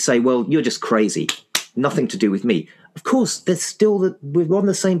immediately say, well, you're just crazy, nothing to do with me, of course, there's still we're on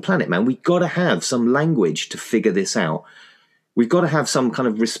the same planet, man. We've got to have some language to figure this out. We've got to have some kind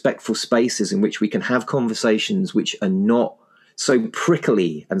of respectful spaces in which we can have conversations which are not so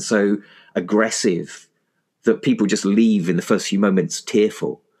prickly and so aggressive that people just leave in the first few moments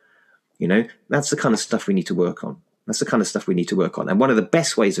tearful. That's the kind of stuff we need to work on. And one of the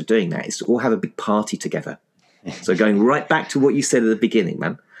best ways of doing that is to all have a big party together. So going right back to what you said at the beginning,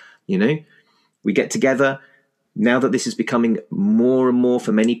 man, we get together. Now that this is becoming more and more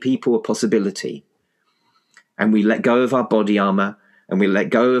for many people a possibility, and we let go of our body armor, and we let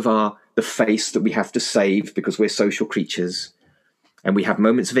go of the face that we have to save because we're social creatures, and we have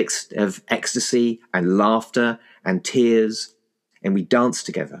moments of ecstasy and laughter and tears, and we dance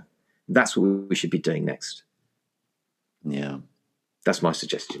together. That's what we should be doing next. Yeah. That's my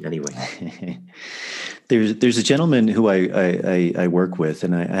suggestion anyway. There's a gentleman who I work with,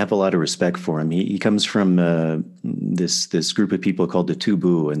 and I have a lot of respect for him. He comes from this group of people called the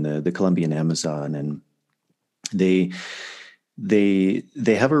Tubu in the Colombian Amazon, and they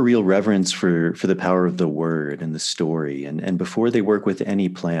have a real reverence for the power of the word and the story. And before they work with any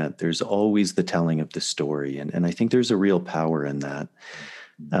plant, there's always the telling of the story. And I think there's a real power in that.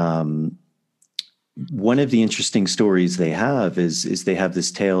 One of the interesting stories they have is they have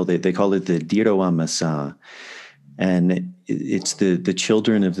this tale, they call it the Diro Amasa. and it's the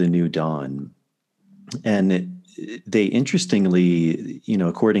children of the new dawn. And they interestingly,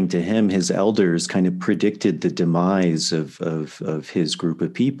 according to him, his elders kind of predicted the demise of his group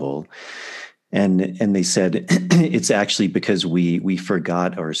of people. And they said it's actually because we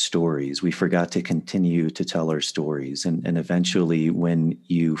forgot our stories. We forgot to continue to tell our stories. And eventually, when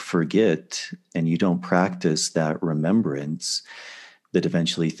you forget and you don't practice that remembrance, that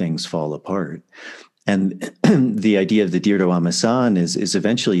eventually things fall apart. And the idea of the Dirdo Amasan is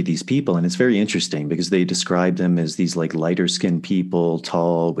eventually these people, and it's very interesting because they describe them as these like lighter skinned people,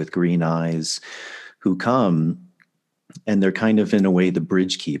 tall with green eyes, who come, and they're kind of in a way the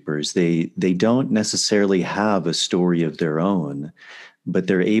bridge keepers. They don't necessarily have a story of their own, but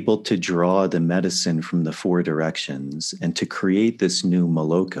they're able to draw the medicine from the four directions and to create this new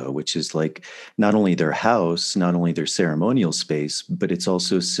maloka, which is like not only their house, not only their ceremonial space, but it's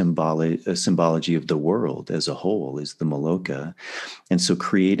also a symbology of the world as a whole, is the maloka. And so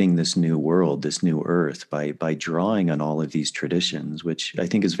creating this new world, this new earth, by drawing on all of these traditions, which I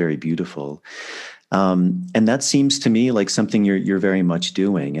think is very beautiful. And that seems to me like something you're very much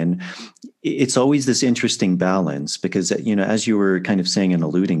doing. And it's always this interesting balance because, as you were kind of saying and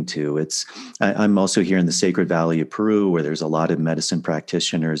alluding to, I'm also here in the Sacred Valley of Peru where there's a lot of medicine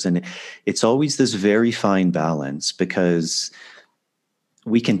practitioners. And it's always this very fine balance because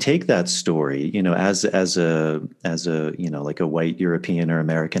we can take that story, as a like a white European or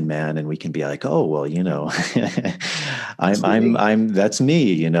American man, and we can be like, oh well, I'm that's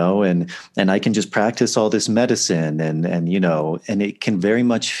me, and I can just practice all this medicine, and it can very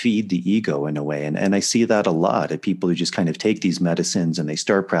much feed the ego in a way, and I see that a lot of people who just kind of take these medicines and they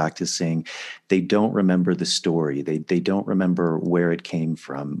start practicing. They don't remember the story. They don't remember where it came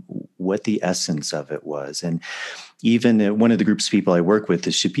from, what the essence of it was, and even one of the groups of people I work with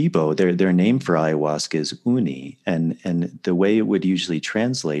is Shipibo. Their name for ayahuasca is Uni, and the way it would usually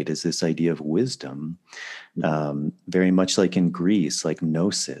translate is this idea of wisdom, very much like in Greece, like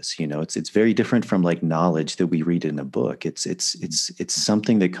gnosis. It's very different from like knowledge that we read in a book. It's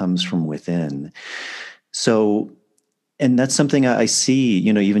something that comes from within. So. And that's something I see,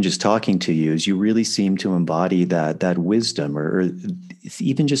 even just talking to you, is you really seem to embody that wisdom, or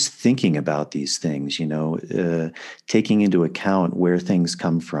even just thinking about these things, taking into account where things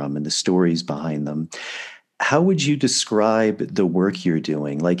come from and the stories behind them. How would you describe the work you're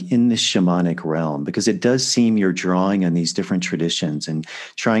doing, like in this shamanic realm? Because it does seem you're drawing on these different traditions and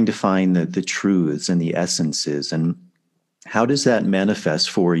trying to find the truths and the essences. And how does that manifest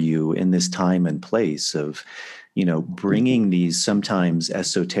for you in this time and place of bringing these sometimes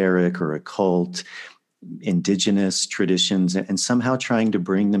esoteric or occult indigenous traditions and somehow trying to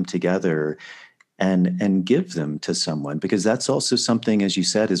bring them together and give them to someone? Because that's also something, as you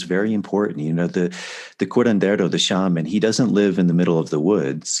said, is very important. The curandero, the shaman, he doesn't live in the middle of the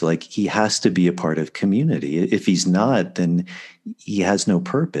woods. Like, he has to be a part of community. If he's not, then he has no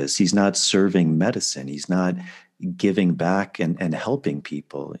purpose. He's not serving medicine. He's not giving back and helping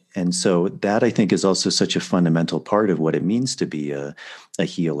people. And so that, I think, is also such a fundamental part of what it means to be a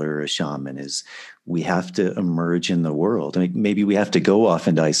healer or a shaman, is we have to emerge in the world. I mean, maybe we have to go off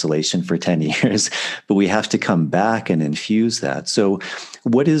into isolation for 10 years, but we have to come back and infuse that. So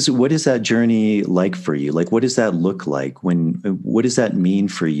what is that journey like for you? Like, what does that look like? What does that mean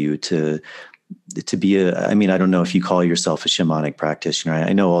for you to be I don't know if you call yourself a shamanic practitioner.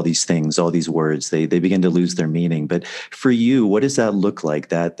 I know all these things, all these words, they begin to lose their meaning. But for you, what does that look like,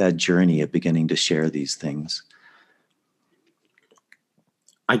 that journey of beginning to share these things?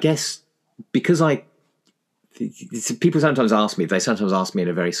 I guess because people sometimes ask me in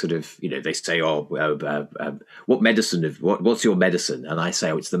a very sort of, they say, what medicine, what's your medicine? And I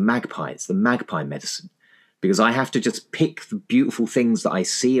say, it's the magpie medicine. Because I have to just pick the beautiful things that I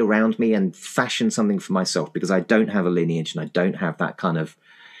see around me and fashion something for myself, because I don't have a lineage and I don't have that kind of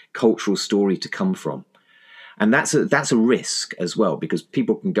cultural story to come from. And that's a risk as well, because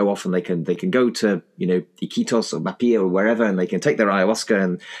people can go off and they can go to, Iquitos or Mapia or wherever, and they can take their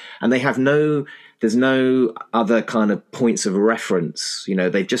ayahuasca and they have there's no other kind of points of reference.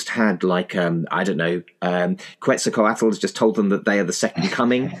 They've just had like, Quetzalcoatl has just told them that they are the second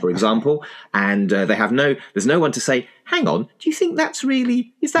coming, for example. And there's no one to say, hang on, do you think is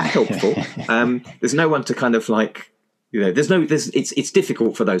that helpful? There's no one to kind of like, it's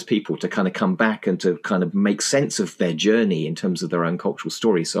difficult for those people to kind of come back and to kind of make sense of their journey in terms of their own cultural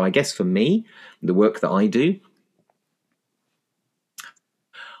story. So I guess for me, the work that I do,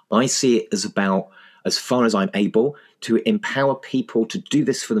 I see it as about, as far as I'm able, to empower people to do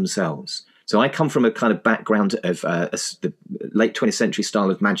this for themselves. So I come from a kind of background of late 20th century style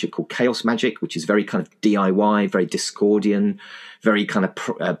of magic called chaos magic, which is very kind of DIY, very Discordian, very kind of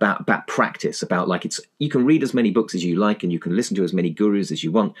about practice, about like you can read as many books as you like and you can listen to as many gurus as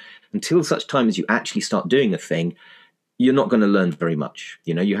you want. Until such time as you actually start doing a thing, you're not going to learn very much.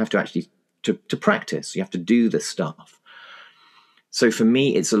 You have to actually to practice. You have to do this stuff. So for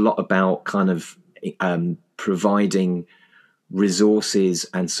me, it's a lot about kind of providing resources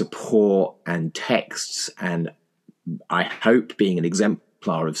and support and texts, and I hope being an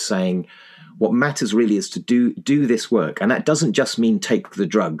exemplar of saying what matters really is to do this work. And that doesn't just mean take the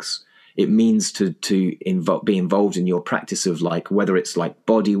drugs. It means to be involved in your practice of, like, whether it's like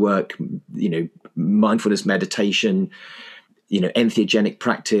body work, mindfulness meditation, entheogenic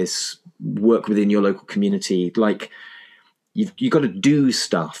practice, work within your local community. Like, you've got to do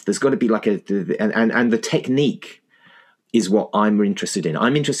stuff. There's got to be like and the technique is what I'm interested in.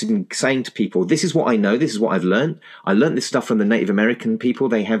 I'm interested in saying to people, this is what I know, this is what I've learned. I learned this stuff from the Native American people.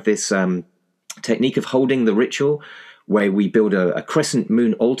 They have this technique of holding the ritual where we build a crescent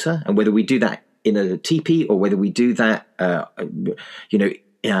moon altar, and whether we do that in a teepee or whether we do that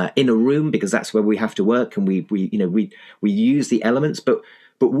in a room, because that's where we have to work, and we use the elements, but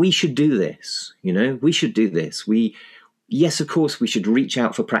we should do this. We should do this. Yes, of course, we should reach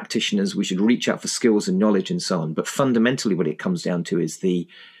out for practitioners. We should reach out for skills and knowledge and so on. But fundamentally, what it comes down to is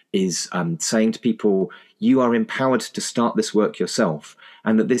saying to people, you are empowered to start this work yourself,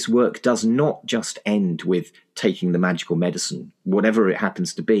 and that this work does not just end with taking the magical medicine, whatever it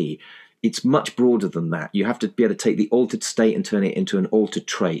happens to be. It's much broader than that. You have to be able to take the altered state and turn it into an altered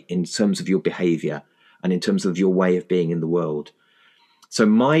trait in terms of your behavior and in terms of your way of being in the world. So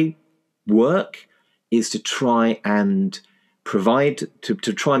my work is to try and provide, to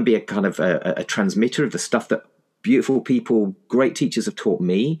try and be a kind of a transmitter of the stuff that beautiful people, great teachers have taught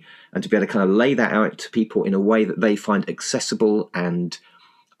me, and to be able to kind of lay that out to people in a way that they find accessible and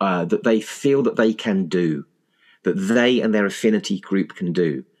that they feel that they can do, that they and their affinity group can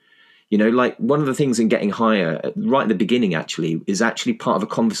do. Like one of the things in getting higher, right at the beginning actually, is actually part of a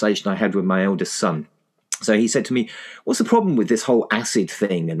conversation I had with my eldest son. So he said to me, what's the problem with this whole acid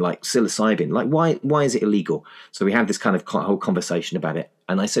thing and like psilocybin? Like, why is it illegal? So we had this kind of whole conversation about it.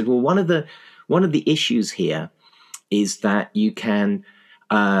 And I said, well, one of the issues here is that you can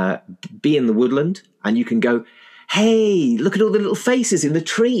be in the woodland and you can go, hey, look at all the little faces in the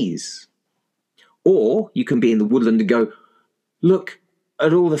trees. Or you can be in the woodland and go, look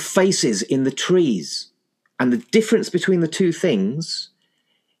at all the faces in the trees. And the difference between the two things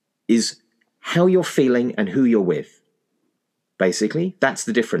is how you're feeling and who you're with. Basically, that's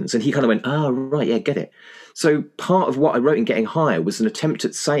the difference. And he kind of went, right, yeah, get it. So part of what I wrote in Getting Higher was an attempt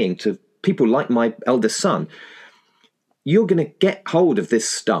at saying to people like my eldest son, you're going to get hold of this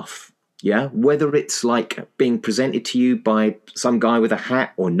stuff, yeah? Whether it's like being presented to you by some guy with a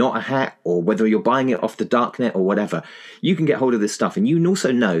hat or not a hat, or whether you're buying it off the darknet or whatever, you can get hold of this stuff. And you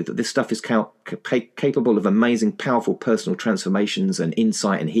also know that this stuff is capable of amazing, powerful personal transformations and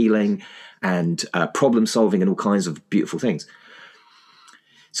insight and healing and problem solving and all kinds of beautiful things.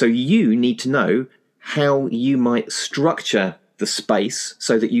 So you need to know how you might structure the space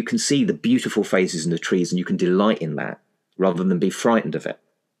so that you can see the beautiful faces in the trees and you can delight in that rather than be frightened of it.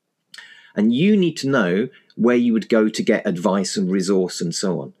 And you need to know where you would go to get advice and resource and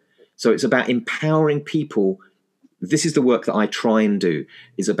so on. So it's about empowering people. This is the work that I try and do,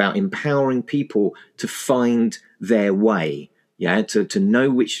 is about empowering people to find their way. Yeah, to know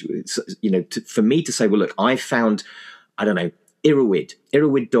which, for me to say, well, look, I found, I don't know,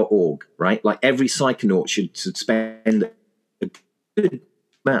 Irowid.org, right? Like every psychonaut should spend a good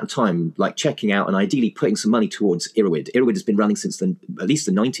amount of time like checking out and ideally putting some money towards Irowid. Irowid has been running since at least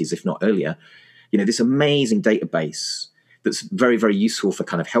the 90s, if not earlier. This amazing database that's very, very useful for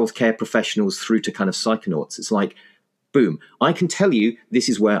kind of healthcare professionals through to kind of psychonauts. It's like, boom, I can tell you this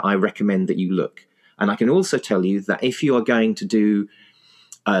is where I recommend that you look. And I can also tell you that if you are going to do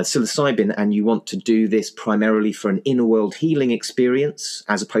psilocybin and you want to do this primarily for an inner world healing experience,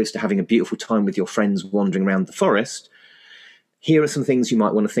 as opposed to having a beautiful time with your friends wandering around the forest, here are some things you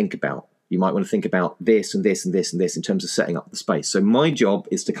might want to think about. You might want to think about this and this and this and this in terms of setting up the space. So my job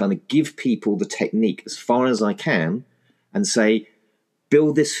is to kind of give people the technique as far as I can and say,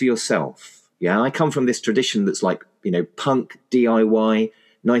 build this for yourself. Yeah, I come from this tradition that's like, punk, DIY,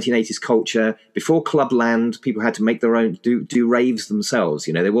 1980s culture. Before Clubland, people had to make their own, do raves themselves.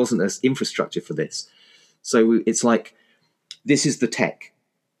 There wasn't this infrastructure for this. So it's like, this is the tech.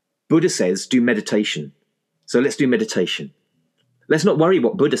 Buddha says, do meditation. So let's do meditation. Let's not worry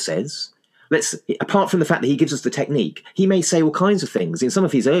what Buddha says. apart from the fact that he gives us the technique, he may say all kinds of things. In some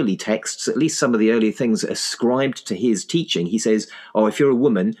of his early texts, at least some of the early things ascribed to his teaching, he says, oh, if you're a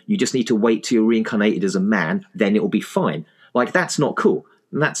woman, you just need to wait till you're reincarnated as a man, then it will be fine. Like, that's not cool.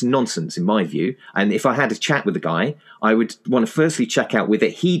 And that's nonsense in my view. And if I had a chat with the guy, I would want to firstly check out whether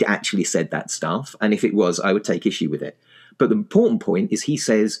he'd actually said that stuff. And if it was, I would take issue with it. But the important point is he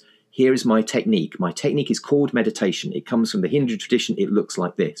says, here is my technique. My technique is called meditation. It comes from the Hindu tradition. It looks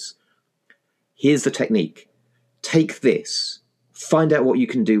like this. Here's the technique. Take this. Find out what you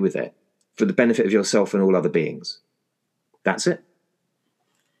can do with it for the benefit of yourself and all other beings. That's it.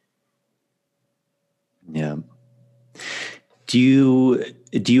 Yeah. Do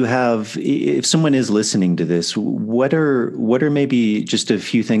you have, if someone is listening to this, what are maybe just a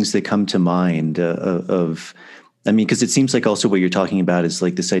few things that come to mind because it seems like also what you're talking about is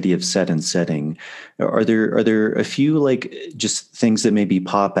like this idea of set and setting. Are there a few like just things that maybe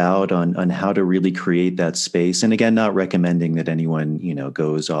pop out on how to really create that space? And again, not recommending that anyone,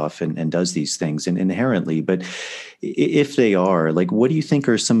 goes off and does these things inherently, but if they are, like, what do you think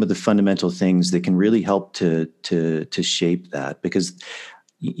are some of the fundamental things that can really help to shape that? Because,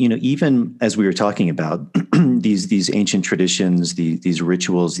 even as we were talking about these ancient traditions, these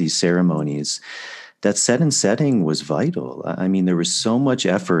rituals, these ceremonies, that set and setting was vital. I mean, there was so much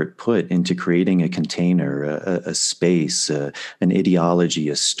effort put into creating a container, a space, an ideology,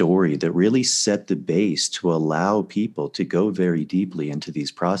 a story that really set the base to allow people to go very deeply into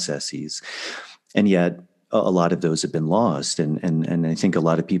these processes. And yet a lot of those have been lost. And I think a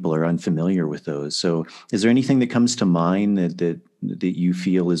lot of people are unfamiliar with those. So is there anything that comes to mind that you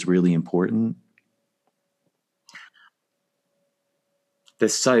feel is really important?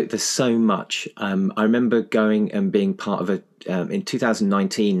 There's so much. I remember going and being part of in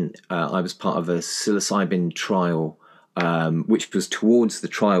 2019, I was part of a psilocybin trial, which was towards the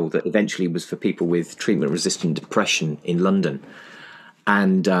trial that eventually was for people with treatment-resistant depression in London.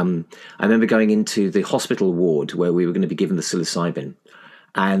 And I remember going into the hospital ward where we were going to be given the psilocybin.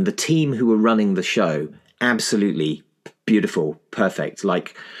 And the team who were running the show, absolutely beautiful, perfect.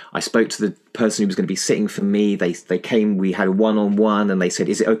 Like, I spoke to the person who was going to be sitting for me. They came, we had a one-on-one, and they said,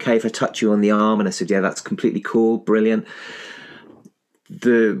 is it okay if I touch you on the arm? And I said, yeah, that's completely cool, brilliant.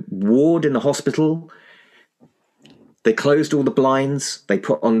 The ward in the hospital, they closed all the blinds. They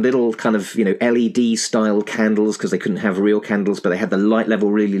put on little kind of, LED style candles because they couldn't have real candles, but they had the light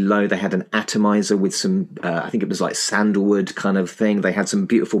level really low. They had an atomizer with some, I think it was like sandalwood kind of thing. They had some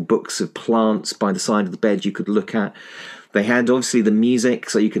beautiful books of plants by the side of the bed you could look at. They had obviously the music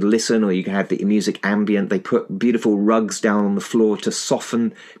so you could listen, or you could have the music ambient. They put beautiful rugs down on the floor to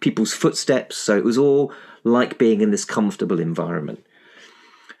soften people's footsteps. So it was all like being in this comfortable environment.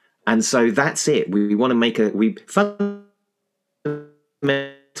 And so that's it. We want to make if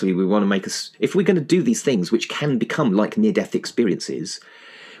we're going to do these things, which can become like near-death experiences,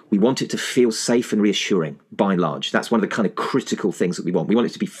 we want it to feel safe and reassuring, by and large. That's one of the kind of critical things that we want. We want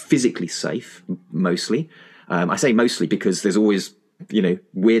it to be physically safe, mostly. I say mostly because there's always,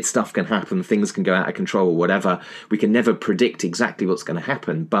 weird stuff can happen, things can go out of control or whatever. We can never predict exactly what's going to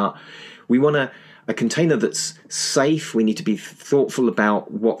happen, but we want a container that's safe. We need to be thoughtful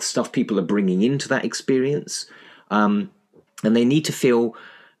about what stuff people are bringing into that experience. And they need to feel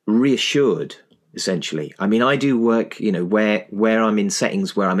reassured, essentially. I mean, I do work, where I'm in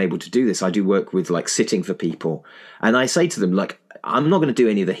settings where I'm able to do this. I do work with like sitting for people. And I say to them, like, I'm not going to do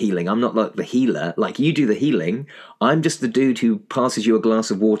any of the healing. I'm not like the healer. Like, you do the healing. I'm just the dude who passes you a glass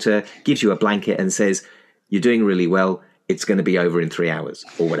of water, gives you a blanket and says, you're doing really well. It's going to be over in 3 hours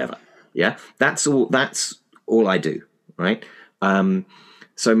or whatever. Yeah, that's all I do, right?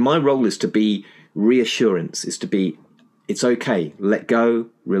 So my role is to be reassurance, is to be, it's okay, let go,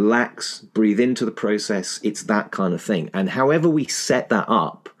 relax, breathe into the process. It's that kind of thing. And however we set that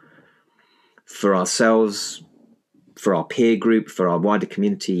up for ourselves, for our peer group, for our wider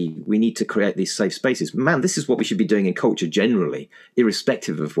community, we need to create these safe spaces. Man, this is what we should be doing in culture generally,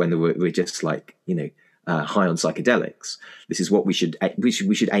 irrespective of when we're just like, high on psychedelics. This is what we should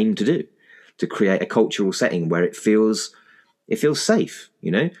aim to do, to create a cultural setting where it feels safe.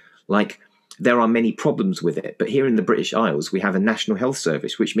 Like, there are many problems with it, but here in the British Isles we have a National Health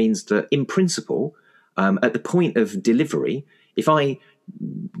Service, which means that in principle, at the point of delivery, if I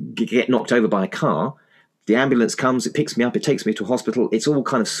get knocked over by a car, the ambulance comes, it picks me up, it takes me to a hospital. It's all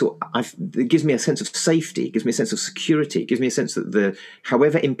kind of it gives me a sense of safety, it gives me a sense of security, it gives me a sense that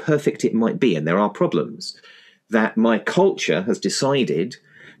however imperfect it might be, and there are problems, that my culture has decided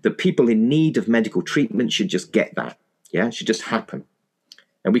that people in need of medical treatment should just get that. Yeah, it should just happen.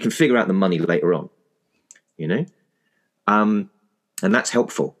 And we can figure out the money later on, And that's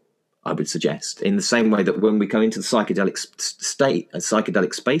helpful. I would suggest. In the same way that when we go into the psychedelic state and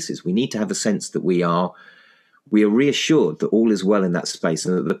psychedelic spaces, we need to have a sense that we are reassured that all is well in that space,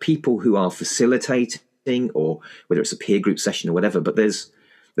 and that the people who are facilitating, or whether it's a peer group session or whatever, but there's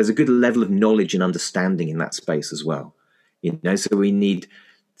a good level of knowledge and understanding in that space as well. So we need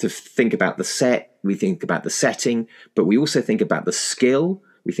to think about the set, we think about the setting, but we also think about the skill.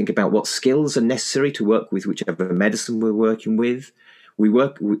 We think about what skills are necessary to work with whichever medicine we're working with.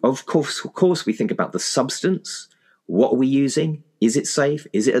 Of course, we think about the substance. What are we using? Is it safe?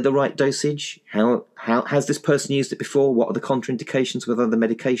 Is it at the right dosage? How has this person used it before? What are the contraindications with other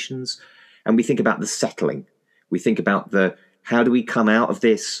medications? And we think about the settling. We think about how do we come out of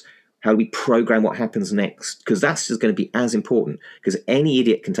this? How do we program what happens next? Because that's just going to be as important, because any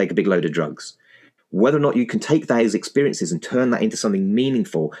idiot can take a big load of drugs. Whether or not you can take those experiences and turn that into something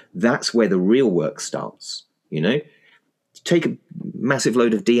meaningful, that's where the real work starts. Take a massive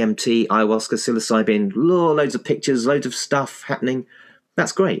load of DMT, ayahuasca, psilocybin, loads of pictures, loads of stuff happening.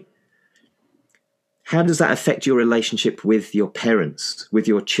 That's great. How does that affect your relationship with your parents, with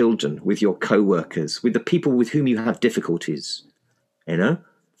your children, with your co-workers, with the people with whom you have difficulties?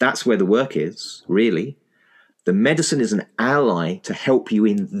 That's where the work is, really. The medicine is an ally to help you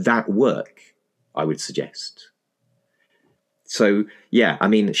in that work, I would suggest. So,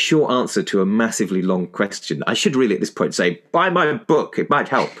 short answer to a massively long question. I should really at this point say, buy my book. It might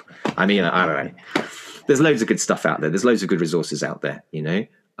help. I don't know. There's loads of good stuff out there. There's loads of good resources out there,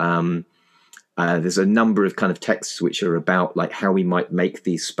 There's a number of kind of texts which are about like how we might make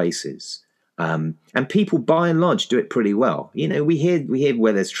these spaces. And people, by and large, do it pretty well. We hear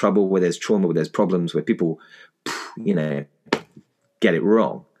where there's trouble, where there's trauma, where there's problems, where people, get it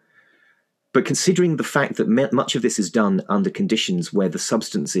wrong. But considering the fact that much of this is done under conditions where the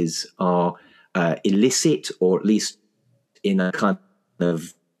substances are illicit, or at least in a kind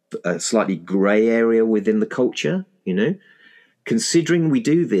of a slightly grey area within the culture, considering we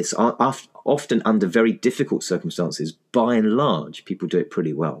do this often under very difficult circumstances, by and large, people do it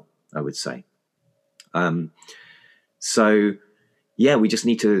pretty well, I would say. We just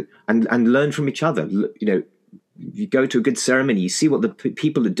need to and learn from each other. You go to a good ceremony, you see what the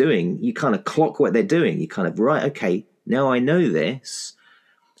people are doing, you kind of clock what they're doing. You kind of, right, okay, now I know this.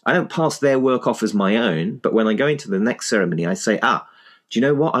 I don't pass their work off as my own, but when I go into the next ceremony, I say, do you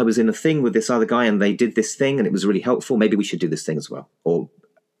know what? I was in a thing with this other guy and they did this thing and it was really helpful. Maybe we should do this thing as well. Or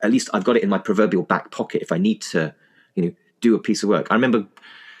at least I've got it in my proverbial back pocket if I need to, do a piece of work. I remember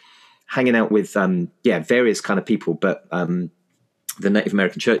hanging out with, various kind of people, but the Native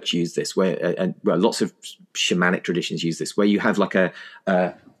American church used this, where lots of shamanic traditions use this, where you have like I've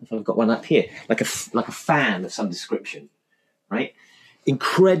got one up here, like a fan of some description, right?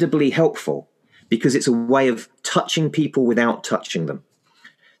 Incredibly helpful, because it's a way of touching people without touching them.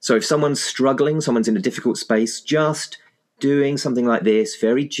 So if someone's struggling, someone's in a difficult space, just doing something like this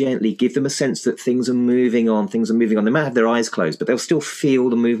very gently, give them a sense that things are moving on. They might have their eyes closed, but they'll still feel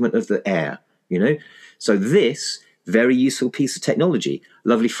the movement of the air, So this very useful piece of technology. A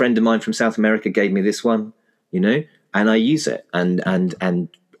lovely friend of mine from South America gave me this one, and I use it. And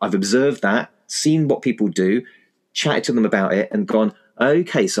I've observed that, seen what people do, chatted to them about it and gone,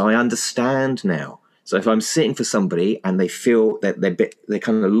 okay, so I understand now. So if I'm sitting for somebody and they feel that they're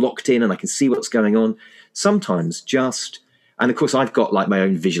kind of locked in and I can see what's going on, sometimes and of course I've got like my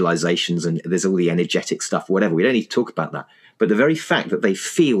own visualizations and there's all the energetic stuff, whatever. We don't need to talk about that. But the very fact that they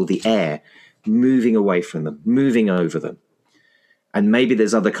feel the air moving away from them, moving over them. And maybe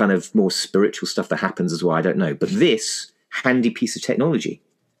there's other kind of more spiritual stuff that happens as well, I don't know. But this handy piece of technology,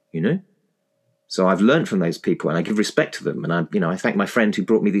 So I've learned from those people and I give respect to them. And I thank my friend who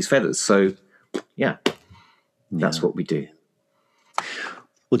brought me these feathers. So that's what we do.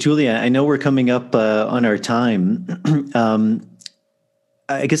 Well, Julia, I know we're coming up on our time.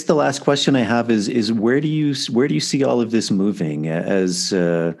 I guess the last question I have is where do you see all of this moving as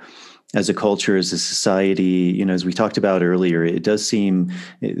a culture, as a society? As we talked about earlier, it does seem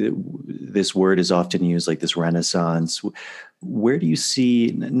this word is often used, like this renaissance. Where do you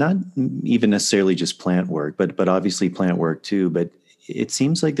see, not even necessarily just plant work, but obviously plant work too, but it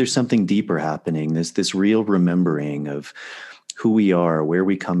seems like there's something deeper happening, this real remembering of who we are, where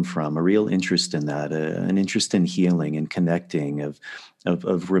we come from, a real interest in that, an interest in healing and connecting, of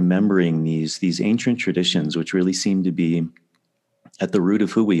remembering these ancient traditions, which really seem to be at the root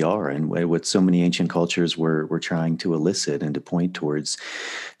of who we are and what so many ancient cultures were trying to elicit and to point towards.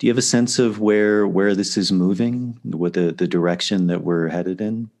 Do you have a sense of where this is moving, what the direction that we're headed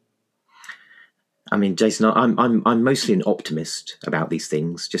in? I mean, Jason, I'm mostly an optimist about these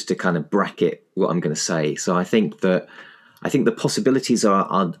things, just to kind of bracket what I'm going to say. So I think that I think the possibilities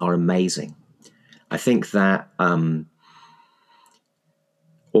are amazing. I think that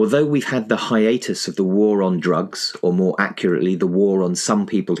although we've had the hiatus of the war on drugs, or more accurately, the war on some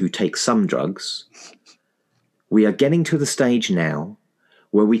people who take some drugs, we are getting to the stage now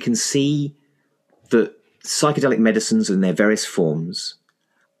where we can see that psychedelic medicines in their various forms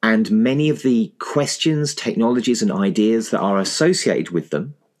and many of the questions, technologies, and ideas that are associated with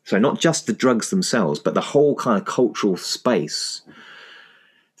them, so not just the drugs themselves, but the whole kind of cultural space,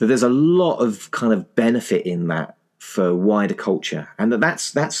 that there's a lot of kind of benefit in that for wider culture, and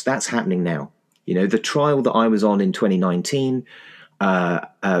that's happening now. You know, the trial that I was on in 2019,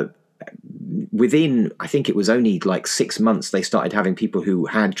 within, I think it was only like 6 months, they started having people who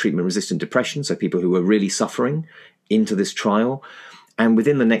had treatment-resistant depression, so people who were really suffering, into this trial. And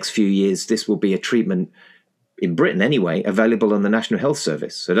within the next few years, this will be a treatment, in Britain anyway, available on the National Health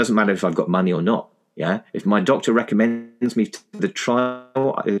Service. So it doesn't matter if I've got money or not. Yeah, if my doctor recommends me to the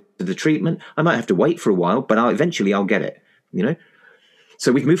trial, to the treatment, I might have to wait for a while, but eventually I'll get it. You know,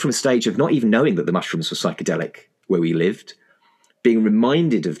 so we've moved from a stage of not even knowing that the mushrooms were psychedelic where we lived, being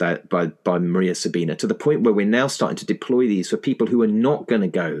reminded of that by Maria Sabina, to the point where we're now starting to deploy these for people who are not going to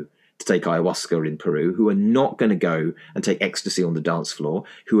go to take ayahuasca in Peru, who are not going to go and take ecstasy on the dance floor,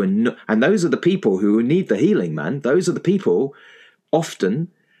 who are not, and those are the people who need the healing, man. Those are the people often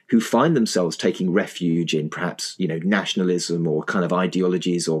who find themselves taking refuge in perhaps, you know, nationalism or kind of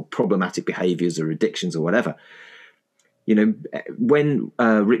ideologies or problematic behaviors or addictions or whatever. You know, when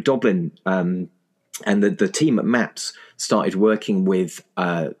Rick Doblin and the team at MAPS started working with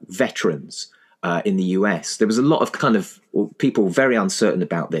veterans in the US, there was a lot of kind of people very uncertain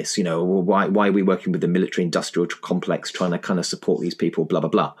about this. You know, why are we working with the military industrial complex trying to kind of support these people, blah, blah,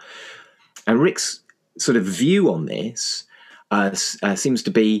 blah. And Rick's sort of view on this seems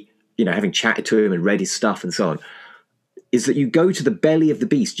to be, you know, having chatted to him and read his stuff and so on, is that you go to the belly of the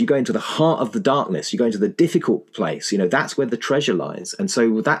beast, you go into the heart of the darkness, you go into the difficult place. You know, that's where the treasure lies. And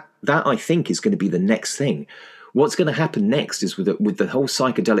so that I think is going to be the next thing. What's going to happen next is with the whole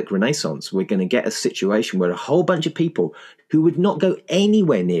psychedelic renaissance, we're going to get a situation where a whole bunch of people who would not go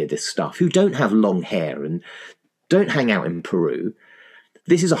anywhere near this stuff, who don't have long hair and don't hang out in Peru,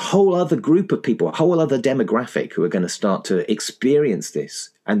 this is a whole other group of people, a whole other demographic who are going to start to experience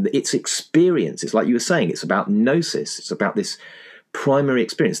this. And it's experience. It's like you were saying, it's about gnosis. It's about this primary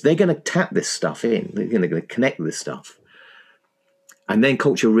experience. They're going to tap this stuff in. They're going to connect this stuff. And then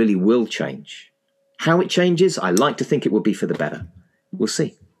culture really will change. How it changes, I like to think it will be for the better. We'll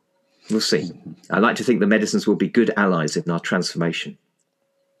see. We'll see. I like to think the medicines will be good allies in our transformation.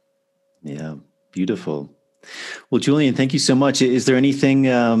 Yeah, beautiful. Well, Julian, thank you so much. Is there anything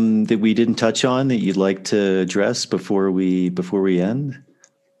that we didn't touch on that you'd like to address before we end?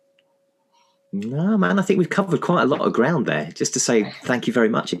 No, man, I think we've covered quite a lot of ground there. Just to say thank you very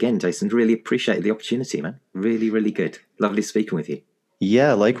much again, Jason. Really appreciate the opportunity, man. Really, really good. Lovely speaking with you.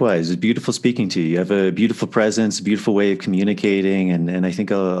 Yeah, likewise. It's beautiful speaking to you. You have a beautiful presence, a beautiful way of communicating, and I think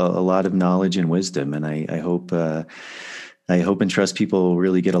a lot of knowledge and wisdom. And I hope and trust people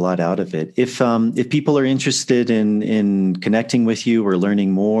really get a lot out of it. If people are interested in connecting with you or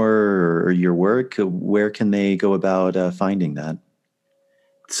learning more or your work, where can they go about finding that?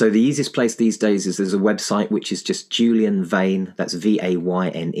 So the easiest place these days is there's a website which is just Julian Vayne, that's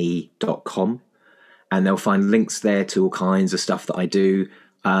VAYNE.com. And they'll find links there to all kinds of stuff that I do.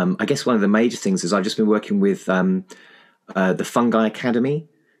 I guess one of the major things is I've just been working with the Fungi Academy.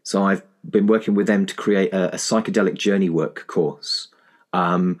 So I've been working with them to create a psychedelic journey work course,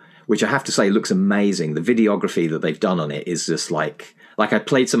 which I have to say looks amazing. The videography that they've done on it is just like I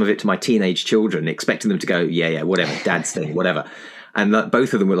played some of it to my teenage children, expecting them to go, yeah, whatever, dad's thing, whatever. And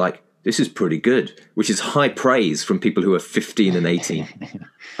both of them were like, this is pretty good, which is high praise from people who are 15 and 18.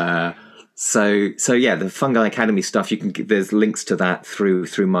 So yeah, the Fungi Academy stuff, there's links to that through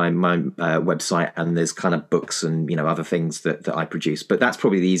my website, and there's kind of books and, you know, other things that I produce. But that's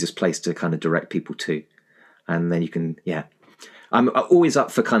probably the easiest place to kind of direct people to. And then you can, yeah. I'm always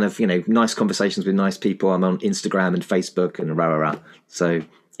up for kind of, you know, nice conversations with nice people. I'm on Instagram and Facebook and rah. So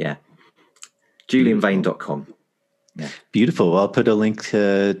yeah, julianvayne.com. Yeah. Beautiful. Well, I'll put a link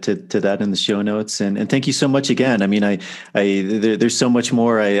to that in the show notes, and thank you so much again. I mean, there's so much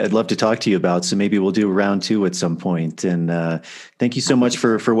more I'd love to talk to you about. So maybe we'll do a round 2 at some point. And thank you so much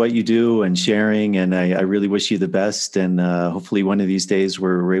for what you do and sharing. And I really wish you the best. And hopefully one of these days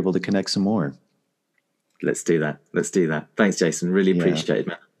we're able to connect some more. Let's do that. Thanks, Jason. Really appreciate it,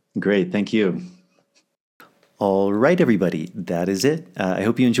 man. Great. Thank you. All right, everybody, that is it. I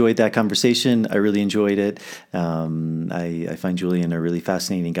hope you enjoyed that conversation. I really enjoyed it. I find Julian a really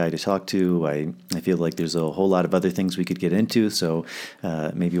fascinating guy to talk to. I feel like there's a whole lot of other things we could get into, so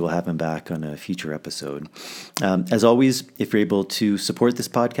maybe we'll have him back on a future episode. As always, if you're able to support this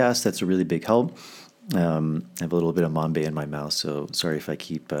podcast, that's a really big help. I have a little bit of Mambe in my mouth, so sorry if I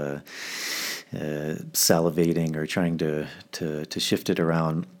keep salivating or trying to shift it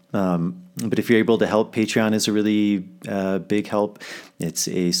around. But if you're able to help, Patreon is a really big help. It's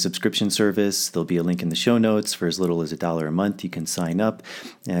a subscription service. There'll be a link in the show notes. For as little as $1 a month, you can sign up,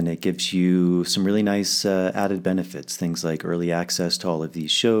 and it gives you some really nice added benefits, things like early access to all of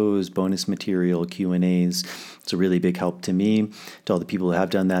these shows, bonus material, Q&As. It's a really big help to me. To all the people who have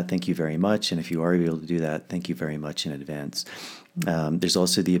done that, thank you very much. And if you are able to do that, thank you very much in advance. There's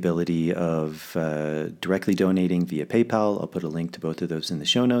also the ability of directly donating via PayPal. I'll put a link to both of those in the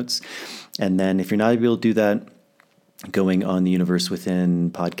show notes. And then if you're not able to do that, going on the Universe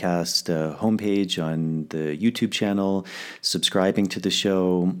Within podcast homepage on the YouTube channel, subscribing to the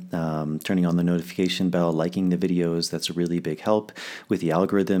show, turning on the notification bell, liking the videos. That's a really big help with the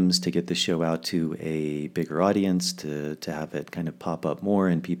algorithms to get the show out to a bigger audience, to have it kind of pop up more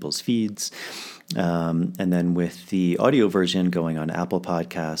in people's feeds. And then with the audio version, going on Apple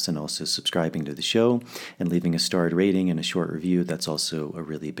Podcasts and also subscribing to the show and leaving a starred rating and a short review, that's also a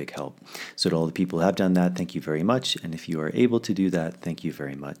really big help. So to all the people who have done that, thank you very much. And if you are able to do that, thank you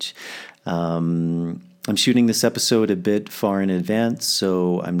very much. I'm shooting this episode a bit far in advance,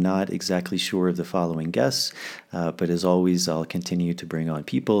 so I'm not exactly sure of the following guests, but as always, I'll continue to bring on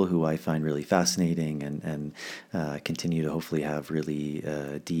people who I find really fascinating and continue to hopefully have really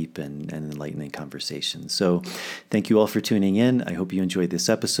deep and enlightening conversations. So thank you all for tuning in. I hope you enjoyed this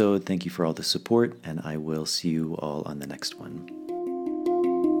episode. Thank you for all the support, and I will see you all on the next one.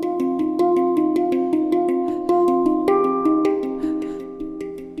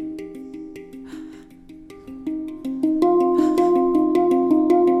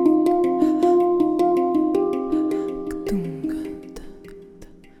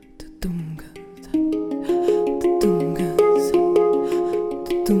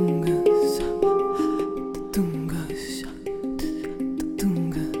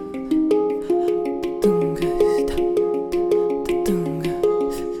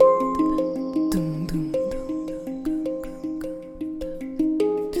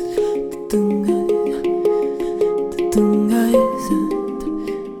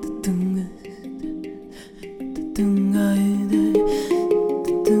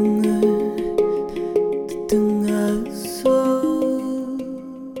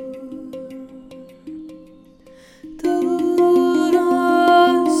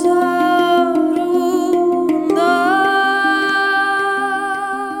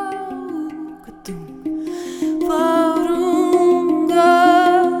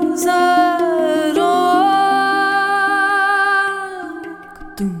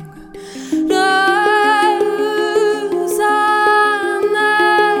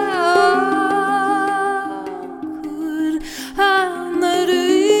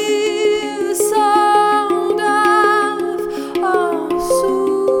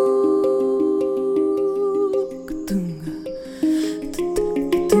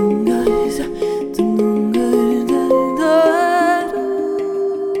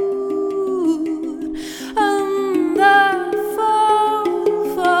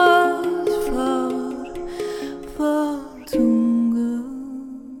 To